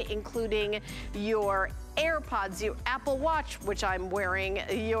HSN, including your AirPods, your Apple Watch, which I'm wearing,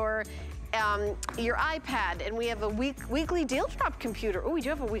 your your iPad, and we have a weekly deal drop computer. Oh, we do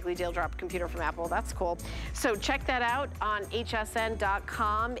have a weekly deal drop computer from Apple. That's cool. So check that out on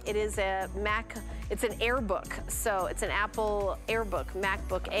hsn.com. It is a Mac, it's an AirBook. So it's an Apple AirBook,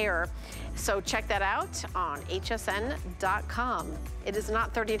 MacBook Air. So check that out on hsn.com. It is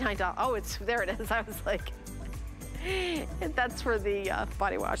not $39. Oh, there it is. I was like, that's for the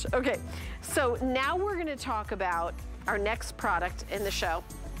body wash. Okay, so now we're gonna talk about our next product in the show.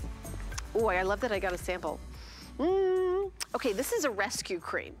 Oh, I love that I got a sample. Okay, this is a rescue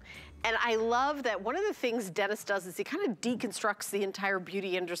cream. And I love that one of the things Dennis does is he kind of deconstructs the entire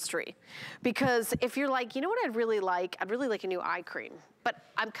beauty industry. Because if you're like, you know what I'd really like? I'd really like a new eye cream. But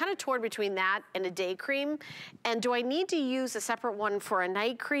I'm kind of torn between that and a day cream. And do I need to use a separate one for a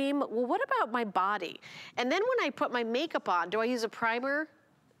night cream? Well, what about my body? And then when I put my makeup on, do I use a primer?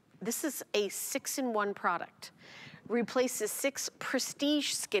 This is a 6-in-1 product. Replaces 6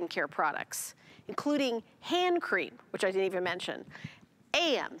 prestige skincare products, including hand cream, which I didn't even mention,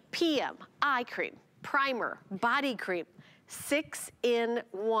 AM, PM, eye cream, primer, body cream,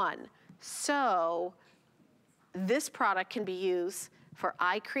 6-in-1. So this product can be used for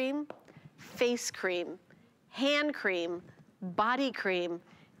eye cream, face cream, hand cream, body cream,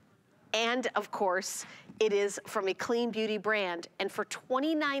 and of course, it is from a clean beauty brand. And for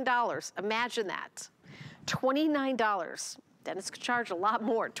 $29, imagine that. $29. Dennis could charge a lot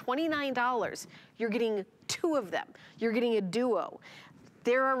more. $29. You're getting 2 of them. You're getting a duo.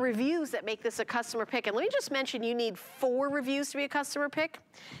 There are reviews that make this a customer pick. And let me just mention, you need 4 reviews to be a customer pick.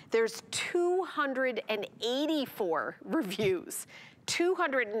 There's 284 reviews.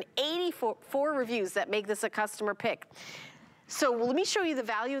 284 reviews that make this a customer pick. So let me show you the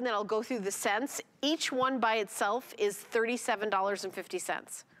value and then I'll go through the cents. Each one by itself is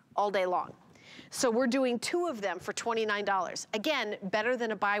 $37.50 all day long. So we're doing 2 of them for $29. Again, better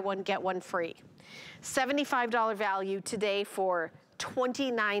than a buy one, get one free. $75 value today for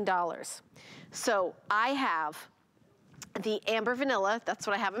 $29. So I have the Amber Vanilla, that's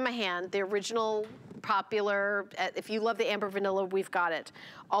what I have in my hand, the original popular. If you love the Amber Vanilla, we've got it.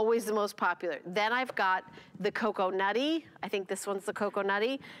 Always the most popular. Then I've got the Cocoa Nutty. I think this one's the Cocoa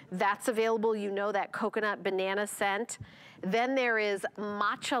Nutty. That's available, you know, that coconut banana scent. Then there is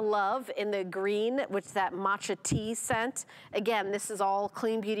Matcha Love in the green, which is that matcha tea scent. Again, this is all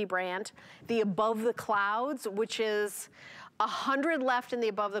clean beauty brand. The Above the Clouds, which is 100 left in the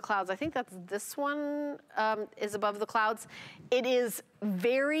Above the Clouds. I think that's this one is Above the Clouds. It is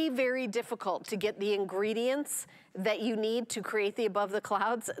very, very difficult to get the ingredients that you need to create the Above the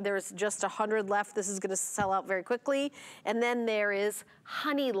Clouds. There's just 100 left. This is gonna sell out very quickly. And then there is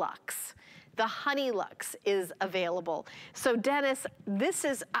Honey Lux. The Honey Lux is available. So Dennis, this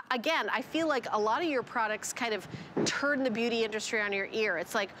is, again, I feel like a lot of your products kind of turn the beauty industry on your ear.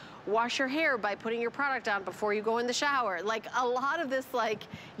 It's like, wash your hair by putting your product on before you go in the shower. Like a lot of this, like,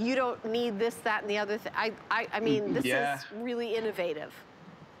 you don't need this, that, and the other thing. I mean, this is really innovative.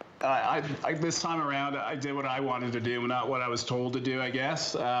 This time around, I did what I wanted to do, not what I was told to do, I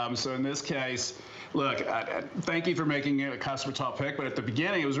guess. So in this case, look, thank you for making it a customer top pick, but at the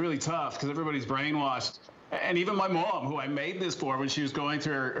beginning it was really tough because everybody's brainwashed. And even my mom, who I made this for when she was going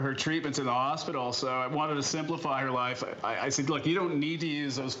through her treatments in the hospital, so I wanted to simplify her life. I said, look, you don't need to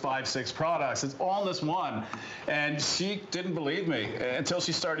use those 5, 6 products. It's all in this one. And she didn't believe me until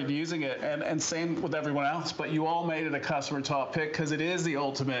she started using it, and same with everyone else. But you all made it a customer top pick because it is the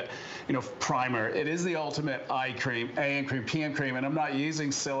ultimate, you know, primer. It is the ultimate eye cream, AM cream, PM cream, and I'm not using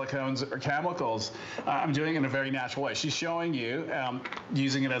silicones or chemicals. I'm doing it in a very natural way. She's showing you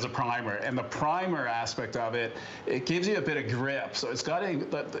using it as a primer, and the primer aspect of it gives you a bit of grip. So it's got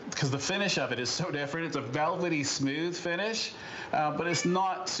because the finish of it is so different. It's a velvety smooth finish, but it's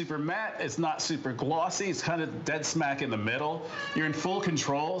not super matte. It's not super glossy. It's kind of dead smack in the middle. You're in full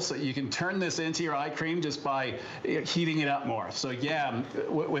control, so you can turn this into your eye cream just by heating it up more. So yeah,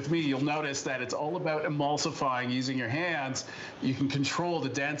 with me, you'll notice that it's all about emulsifying using your hands. You can control the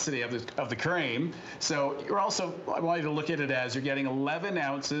density of the cream. So you're also, I want you to look at it as you're getting 11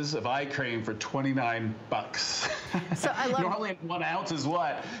 ounces of eye cream for $29. So I love normally 1 ounce is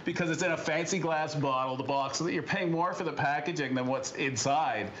what? Because it's in a fancy glass bottle, the box, so that you're paying more for the packaging than what's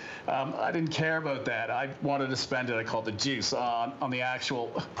inside. I didn't care about that. I wanted to spend it, I call it the juice, on the actual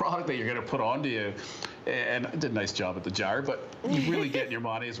product that you're going to put onto you. And I did a nice job at the jar, but you really get your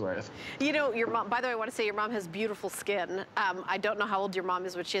money's worth. You know, your mom, by the way, I want to say your mom has beautiful skin. I don't know how old your mom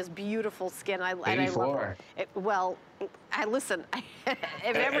is, but she has beautiful skin. 84. And I love her. Well, listen, if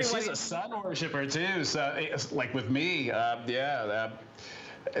everyone... She's a sun worshiper too, so it's like with me,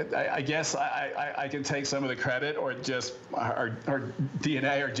 I guess I can take some of the credit, or just our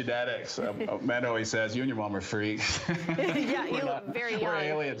DNA or genetics. Matt always says, you and your mom are freaks. Yeah, you look very young. We're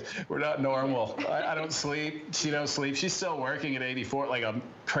aliens. We're not normal. I don't sleep. She don't sleep. She's still working at 84 like a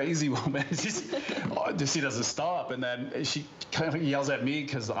crazy woman. She doesn't stop. And then she kind of yells at me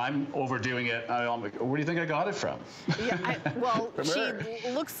because I'm overdoing it. I'm like, where do you think I got it from? Yeah, well, she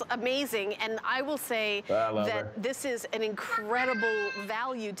looks amazing. And I will say that this is an incredible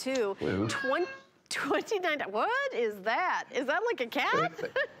value too. $29. What is that? Is that like a cat?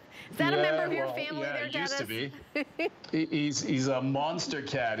 Is that a member of your family there, Dennis? Yeah, used to be. He's a monster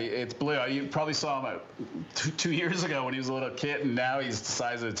cat. It's blue. You probably saw him 2 years ago when he was a little kitten. Now he's the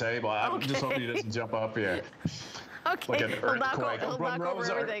size of the table. I'm just hoping he doesn't jump up here. Okay, like an earthquake. He'll knock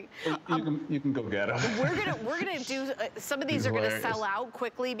over everything. You can go get him. We're gonna do some of these are gonna sell out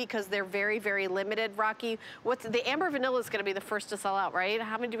quickly because they're very, very limited. Rocky, the amber vanilla is gonna be the first to sell out, right?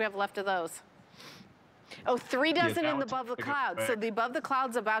 How many do we have left of those? Oh, 3 dozen in the Above the Clouds. So the Above the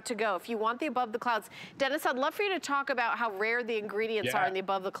Clouds about to go. If you want the Above the Clouds, Dennis, I'd love for you to talk about how rare the ingredients are in the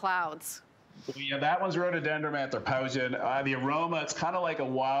Above the Clouds. Yeah, that one's rhododendron anthropogon. The aroma, it's kind of like a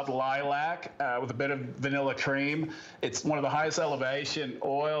wild lilac with a bit of vanilla cream. It's one of the highest elevation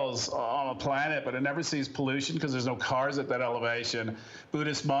oils on the planet, but it never sees pollution because there's no cars at that elevation.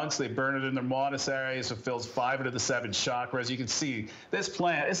 Buddhist monks, they burn it in their monasteries. It fills 5 of the 7 chakras. You can see this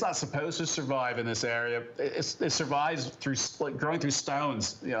plant, it's not supposed to survive in this area. It survives through growing through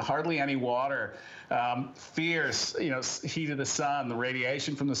stones, hardly any water. Fierce, heat of the sun, the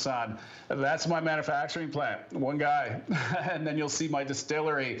radiation from the sun. That's my manufacturing plant, one guy. And then you'll see my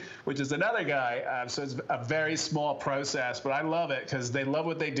distillery, which is another guy. So it's a very small process, but I love it because they love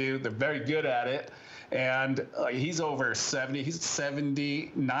what they do. They're very good at it. And he's over 70. He's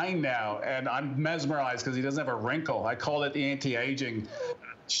 79 now. And I'm mesmerized because he doesn't have a wrinkle. I call it the anti-aging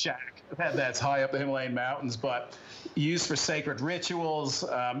shack. That's high up the Himalayan mountains, but used for sacred rituals.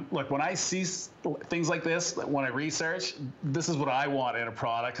 Look, when I see things like this, when I research, this is what I want in a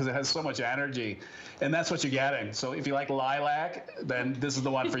product because it has so much energy, and that's what you're getting. So if you like lilac, then this is the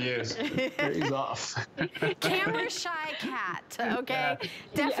one for you. He's off. Camera shy cat, okay?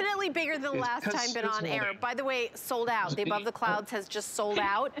 Definitely bigger than the last time been on air. By the way, sold out. The Above the Clouds has just sold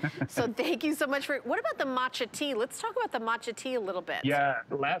out. So thank you so much for it. What about the matcha tea? Let's talk about the matcha tea a little bit. Yeah,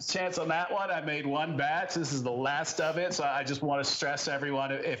 last chance on that one. I made 1 batch. This is the last of it. So I just want to stress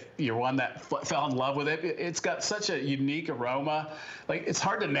everyone, if you're one that fell in love with it, it's got such a unique aroma. Like, it's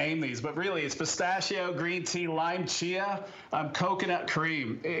hard to name these, but really it's pistachio, green tea, lime, chia, coconut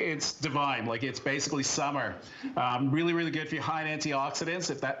cream. It's divine. Like, it's basically summer. Really, really good for you, high in antioxidants,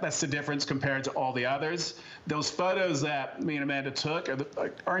 if that's the difference compared to all the others. Those photos that me and Amanda took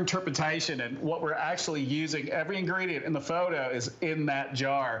are our interpretation, and what we're actually using. Every ingredient in the photo is in that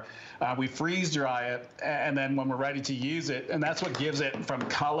jar. We freeze dry it, and then when we're ready to use it, and that's what gives it from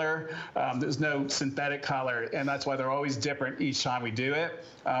color. There's no synthetic color, and that's why they're always different each time we do it.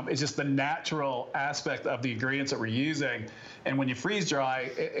 It's just the natural aspect of the ingredients that we're using. And when you freeze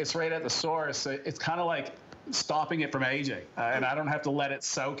dry, it's right at the source. It's kind of like stopping it from aging, and I don't have to let it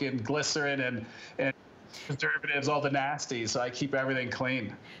soak in glycerin and preservatives, all the nasties, so I keep everything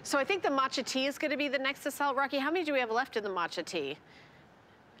clean. So I think the matcha tea is going to be the next to sell. Rocky, how many do we have left in the matcha tea?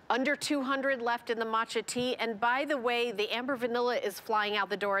 Under 200 left in the matcha tea. And by the way, the amber vanilla is flying out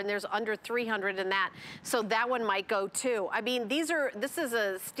the door, and there's under 300 in that. So that one might go too. I mean, this is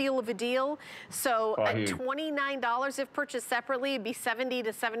a steal of a deal. So at $29, if purchased separately, it'd be $70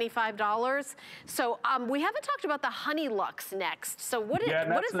 to $75. So we haven't talked about the Honey Lux next. So what does that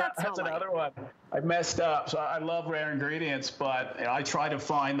smell like? That's another one. I messed up. So I love rare ingredients, but I try to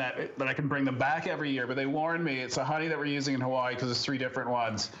find that I can bring them back every year. But they warned me it's a honey that we're using in Hawaii because it's 3 different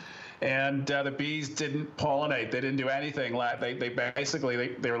ones. And the bees didn't pollinate. They didn't do anything. They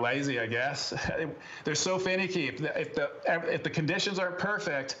basically were lazy, I guess. They're so finicky. If the conditions aren't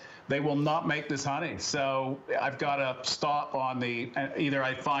perfect, they will not make this honey. So I've got to stop on either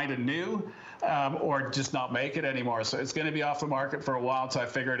I find a new or just not make it anymore. So it's going to be off the market for a while until I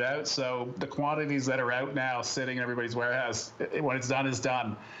figure it out. So the quantities that are out now sitting in everybody's warehouse, when it's done, is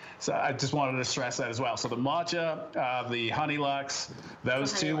done. So I just wanted to stress that as well. So the matcha, the Honey Lux,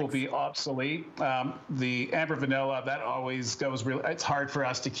 those two will be obsolete. The amber vanilla, that always goes it's hard for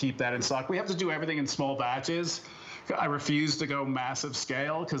us to keep that in stock. We have to do everything in small batches. I refuse to go massive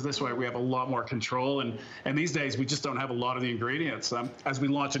scale because this way we have a lot more control. And these days we just don't have a lot of the ingredients. As we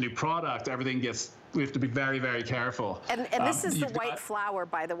launch a new product, we have to be very, very careful. And this is the white flower,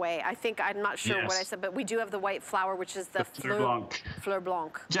 by the way. I'm not sure what I said, but we do have the white flower, which is the Fleur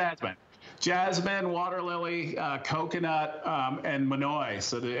Blanc. Jasmine. jasmine, water lily, coconut, and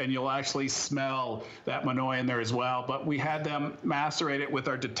manoi. And you'll actually smell that manoi in there as well. But we had them macerate it with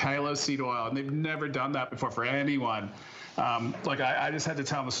our Ditalo seed oil, and they've never done that before for anyone. Like I just had to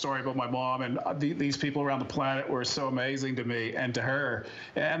tell them the story about my mom, and these people around the planet were so amazing to me and to her.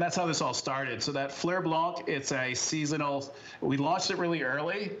 And that's how this all started. So that Fleur Blanc, it's a seasonal. We launched it really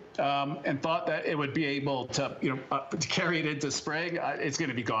early and thought that it would be able to, to carry it into spring. It's going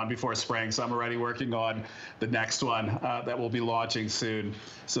to be gone before spring, so I'm already working on the next one that we'll be launching soon.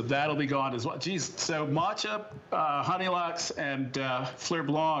 So that'll be gone as well. Geez, so matcha, Honey Lux, and Fleur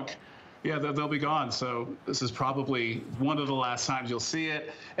Blanc. Yeah, they'll be gone. So this is probably one of the last times you'll see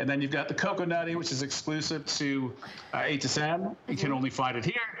it. And then you've got the Coconutty, which is exclusive to HSN. You can only find it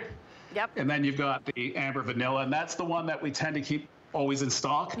here. Yep. And then you've got the Amber Vanilla, and that's the one that we tend to keep always in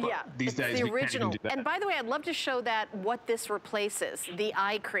stock. But yeah, these days the we original. can't even do that. And by the way, I'd love to show that what this replaces: the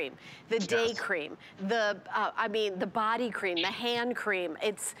eye cream, the day cream, the the body cream, the hand cream.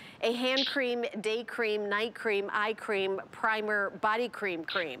 It's a hand cream, day cream, night cream, eye cream, primer, body cream.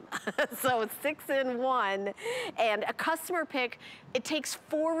 So it's 6 in 1, and a customer pick. It takes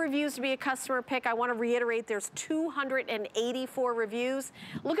 4 reviews to be a customer pick. I want to reiterate, there's 284 reviews.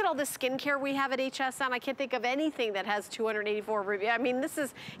 Look at all the skincare we have at HSN. I can't think of anything that has 284 reviews. I mean,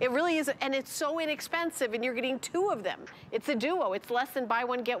 it really is, and it's so inexpensive, and you're getting 2 of them. It's a duo. It's less than buy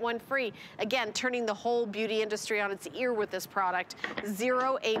one, get one free. Again, turning the whole beauty industry on its ear with this product.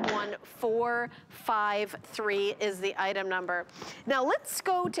 081453 is the item number. Now let's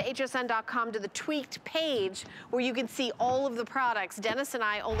go to hsn.com to the tweaked page where you can see all of the products. Dennis and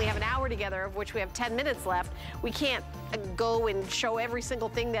I only have an hour together, of which we have 10 minutes left. We can't go and show every single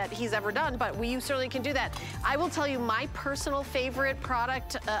thing that he's ever done, but you certainly can do that. I will tell you my personal favorite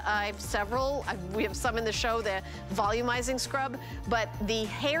product. I have several. We have some in the show, the volumizing scrub, but the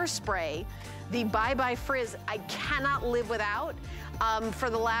hairspray, the Bye Bye Frizz, I cannot live without.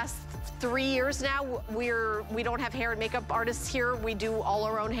 For the last 3 years now, we don't have hair and makeup artists here. We do all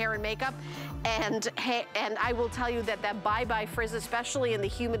our own hair and makeup. And I will tell you that Bye Bye Frizz, especially in the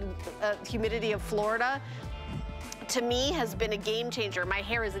humidity of Florida, to me has been a game changer. My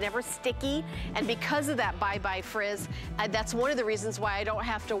hair is never sticky, and because of that Bye Bye Frizz, that's one of the reasons why I don't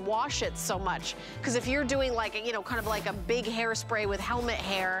have to wash it so much. Because if you're doing like kind of like a big hairspray with helmet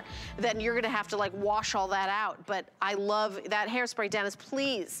hair, then you're gonna have to like wash all that out. But I love that hairspray, Dennis.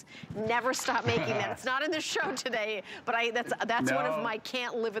 Please never stop making that. It's not in the show today, but that's one of my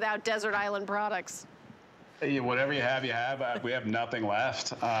can't live without desert island products. Whatever you have, we have nothing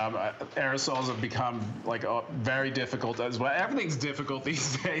left. Aerosols have become like very difficult as well. Everything's difficult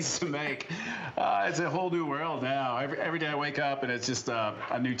these days to make. It's a whole new world now. Every day I wake up and it's just a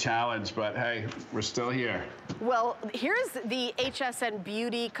new challenge, but hey, we're still here. Well, here's the HSN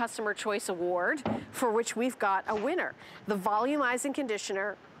Beauty Customer Choice Award, for which we've got a winner. The Volumizing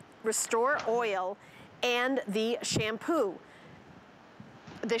Conditioner, Restore Oil, and the shampoo.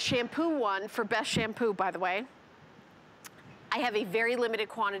 The shampoo one for best shampoo, by the way. I have a very limited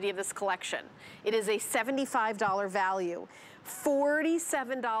quantity of this collection. It is a $75 value.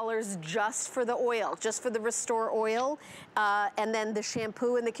 $47 just for the oil, just for the Restore Oil. And then the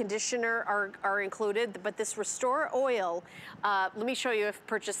shampoo and the conditioner are included. But this Restore Oil, let me show you if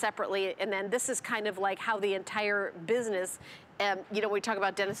purchased separately. And then this is kind of like how the entire business, we talk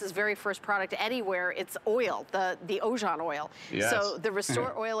about Dennis's very first product anywhere, it's oil, the Ojan oil. Yes. So the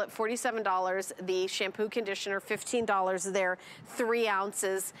Restore Oil at $47, the shampoo conditioner, $15 there, 3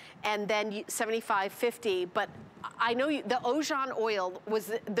 ounces, and then $75.50. But I know the Ojan oil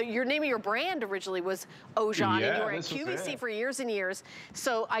was your name of your brand originally was Ojan, and you were at QVC for years and years.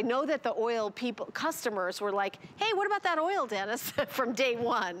 So I know that the oil customers were like, hey, what about that oil, Dennis, from day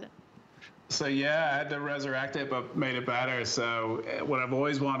one? So yeah, I had to resurrect it, but made it better. So what I've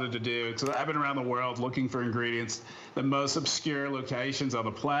always wanted to do, because I've been around the world looking for ingredients, the most obscure locations on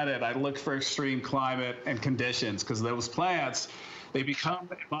the planet. I look for extreme climate and conditions, because those plants, they become,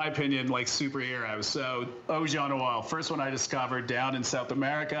 in my opinion, like superheroes. So Ojan oil, first one I discovered down in South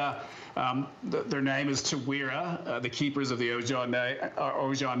America. Their name is Tawira, the keepers of the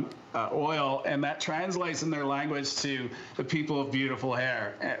Ojan oil, and that translates in their language to the people of beautiful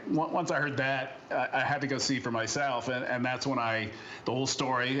hair. And once I heard that, I had to go see for myself, and that's when the whole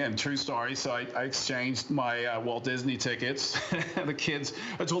story and true story. So I exchanged my Walt Disney tickets. The kids,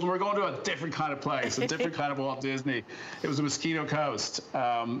 I told them we're going to a different kind of place, a different kind of Walt Disney. It was a Mosquito Coast.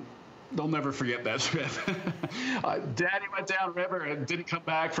 They'll never forget that trip. Daddy went downriver and didn't come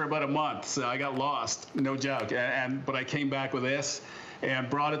back for about a month, so I got lost, no joke. But I came back with this and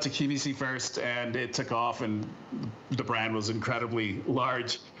brought it to QVC first, and it took off, and the brand was incredibly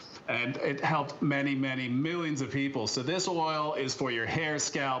large. and it helped many, many millions of people. So this oil is for your hair,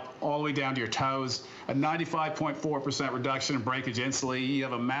 scalp, all the way down to your toes. A 95.4% reduction in breakage instantly. You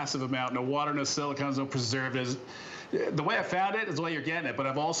have a massive amount, no water, no silicones, no preservatives. The way I found it is the way you're getting it, but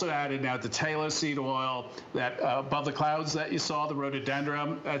I've also added now the Taylor seed oil, that above the clouds that you saw, the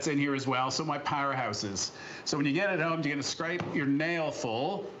rhododendron, that's in here as well. So my powerhouses. So when you get it home, you're gonna scrape your nail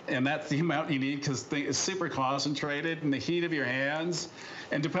full, and that's the amount you need because it's super concentrated in the heat of your hands,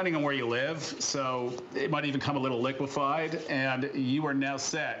 and depending on where you live, so it might even come a little liquefied, and you are now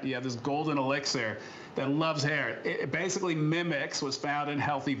set. You have this golden elixir that loves hair. It basically mimics what's found in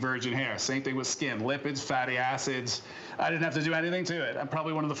healthy virgin hair. Same thing with skin, lipids, fatty acids. I didn't have to do anything to it. I'm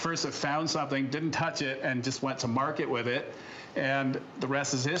probably one of the first that found something, didn't touch it, and just went to market with it. And the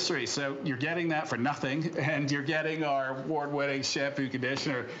rest is history. So you're getting that for nothing, and you're getting our award-winning shampoo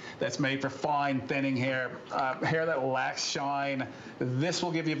conditioner that's made for fine, thinning hair, hair that lacks shine. This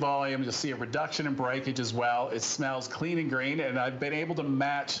will give you volume. You'll see a reduction in breakage as well. It smells clean and green, and I've been able to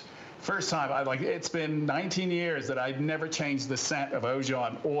match. First time, it's been 19 years that I've never changed the scent of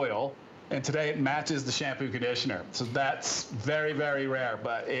Ojon oil, and today it matches the shampoo conditioner. So that's very, very rare,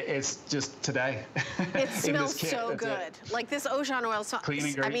 but it's just today. It smells so good. Like this Ojon oil,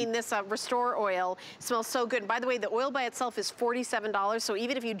 this Restore oil smells so good. And by the way, the oil by itself is $47, so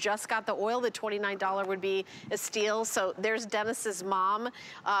even if you just got the oil, the $29 would be a steal. So there's Dennis's mom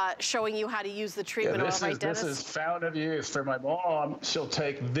showing you how to use the treatment oil, right, Dennis? This is found of use for my mom. She'll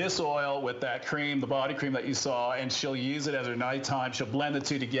take this oil with that cream, the body cream that you saw, and she'll use it as her nighttime. She'll blend the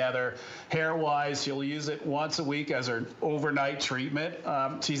two together. Hair-wise, she'll use it once a week as her overnight treatment.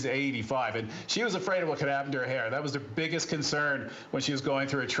 She's 85, and she was afraid of what could happen to her hair. That was her biggest concern when she was going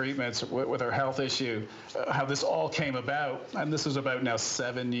through her treatments with her health issue, how this all came about. And this was about now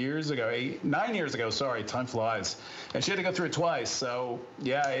 9 years ago, sorry, time flies. And she had to go through it twice. So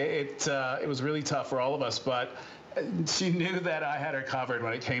yeah, it was really tough for all of us, but she knew that I had her covered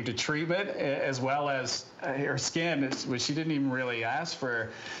when it came to treatment, as well as her skin, which she didn't even really ask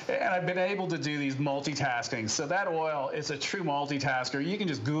for. And I've been able to do these multitasking. So that oil is a true multitasker. You can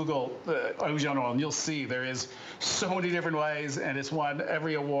just Google Ojon oil, and you'll see there is so many different ways, and it's won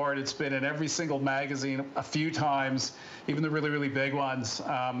every award. It's been in every single magazine a few times, even the really, really big ones.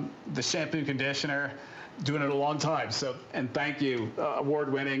 The shampoo conditioner, doing it a long time. So, and thank you,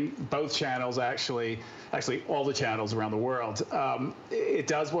 award-winning, both channels actually all the channels around the world. It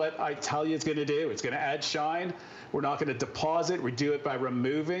does what I tell you it's going to do. It's going to add shine. We're not going to deposit. We do it by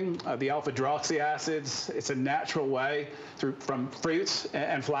removing the alpha-hydroxy acids. It's a natural way from fruits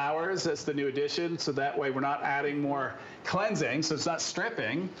and flowers. That's the new addition. So that way we're not adding more cleansing. So it's not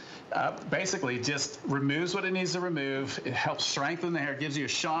stripping. Basically, just removes what it needs to remove. It helps strengthen the hair. Gives you a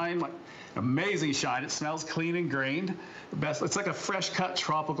shine, amazing shine. It smells clean and green. It's like a fresh cut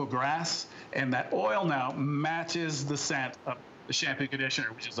tropical grass. And that oil now matches the scent of the shampoo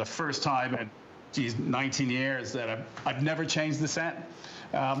conditioner, which is the first time in 19 years that I've never changed the scent.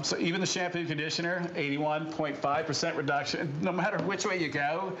 So even the shampoo conditioner, 81.5% reduction. No matter which way you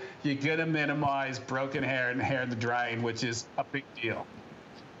go, you're gonna minimize broken hair and hair in the drain, which is a big deal.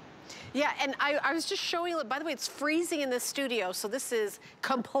 Yeah, and I was just showing, by the way, it's freezing in this studio, so this is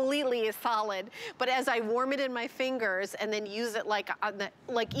completely solid. But as I warm it in my fingers and then use it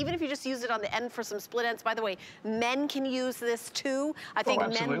even if you just use it on the end for some split ends, by the way, men can use this too. I think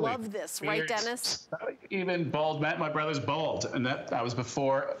men love this, right, Dennis? Even bald men, my brother's bald, and that was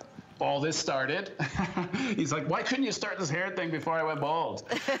before all this started. He's like, why couldn't you start this hair thing before I went bald?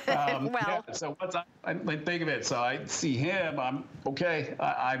 So once I think of it, so I see him, I'm okay.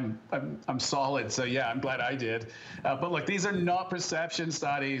 I'm solid. So yeah, I'm glad I did. But look, these are not perception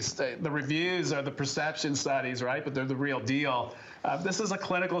studies. The reviews are the perception studies, right? But they're the real deal. This is a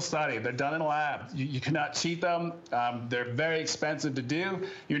clinical study. They're done in a lab. You cannot cheat them. They're very expensive to do.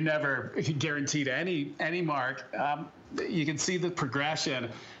 You're never guaranteed any mark. You can see the progression.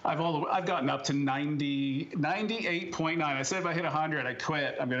 I've gotten up to 98.9. I said if I hit 100, I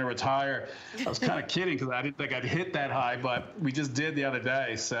quit. I'm going to retire. I was kind of kidding because I didn't think I'd hit that high, but we just did the other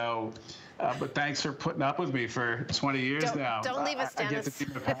day. So, but thanks for putting up with me for 20 years now. Don't leave us, Dennis. I get to see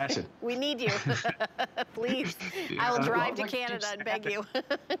the passion. We need you. Please. Yeah, I will drive to Canada and beg you.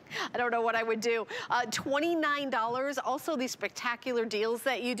 I don't know what I would do. $29. Also, these spectacular deals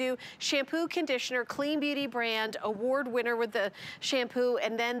that you do. Shampoo, conditioner, clean beauty brand, award winner with the shampoo,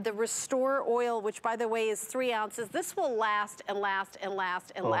 and then the Restore oil, which, by the way, is 3 ounces. This will last and last and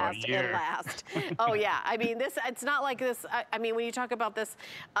last and last and last. Oh, yeah. I mean, it's not like this. I mean, when you talk about this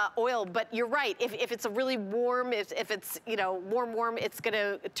oil, but you're right. If it's a really warm, if it's, you know, warm, it's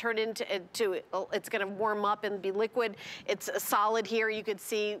gonna turn it's gonna warm up and be liquid. It's a solid here. You could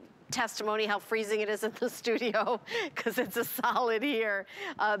see testimony how freezing it is in the studio because it's a solid here.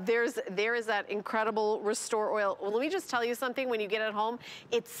 There is that incredible Restore oil. Well, let me just tell you something. When you get it home,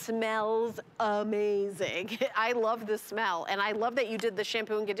 it smells amazing. I love the smell, and I love that you did the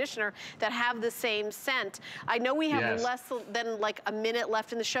shampoo and conditioner that have the same scent. I know we have less than like a minute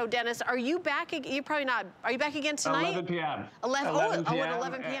left in the show. Dennis, are you back? You're probably not. Are you back again tonight? 11 p.m. 11 p.m. At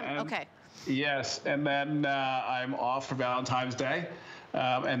 11 p.m. Okay. Yes, and then I'm off for Valentine's Day.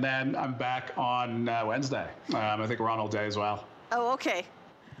 And then I'm back on Wednesday. I think we're on all day as well. Oh, okay.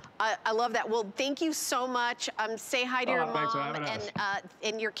 I love that. Well, thank you so much. Say hi to your mom,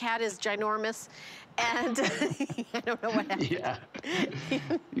 and your cat is ginormous. And I don't know what happened. Yeah,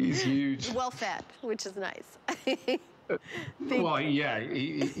 he's huge. Well fed, which is nice. Well, yeah,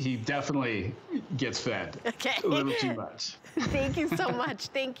 he definitely gets fed. Okay. A little too much. Thank you so much.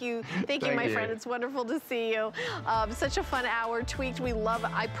 Thank you, my friend. It's wonderful to see you. Such a fun hour. Tweaked,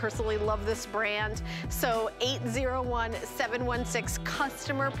 I personally love this brand. So 801-716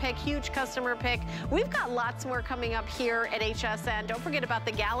 customer pick, huge customer pick. We've got lots more coming up here at HSN. Don't forget about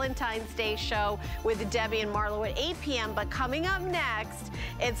the Galentine's Day show with Debbie and Marlo at 8 p.m. But coming up next,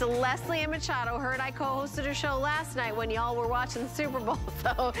 it's Leslie and Machado. Her and I co-hosted her show last night when y'all were watching the Super Bowl.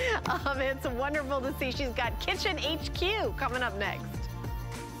 So it's wonderful to see. She's got Kitchen HQ coming up next.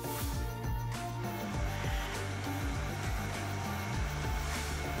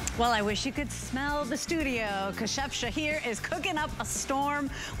 Well, I wish you could smell the studio because Chef Shahir is cooking up a storm.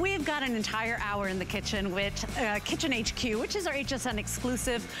 We've got an entire hour in the kitchen with Kitchen HQ, which is our HSN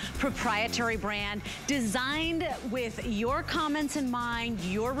exclusive proprietary brand designed with your comments in mind,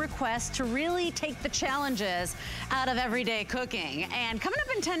 your requests to really take the challenges out of everyday cooking. And coming up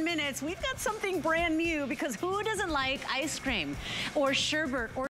in 10 minutes, we've got something brand new because who doesn't like ice cream or sherbet or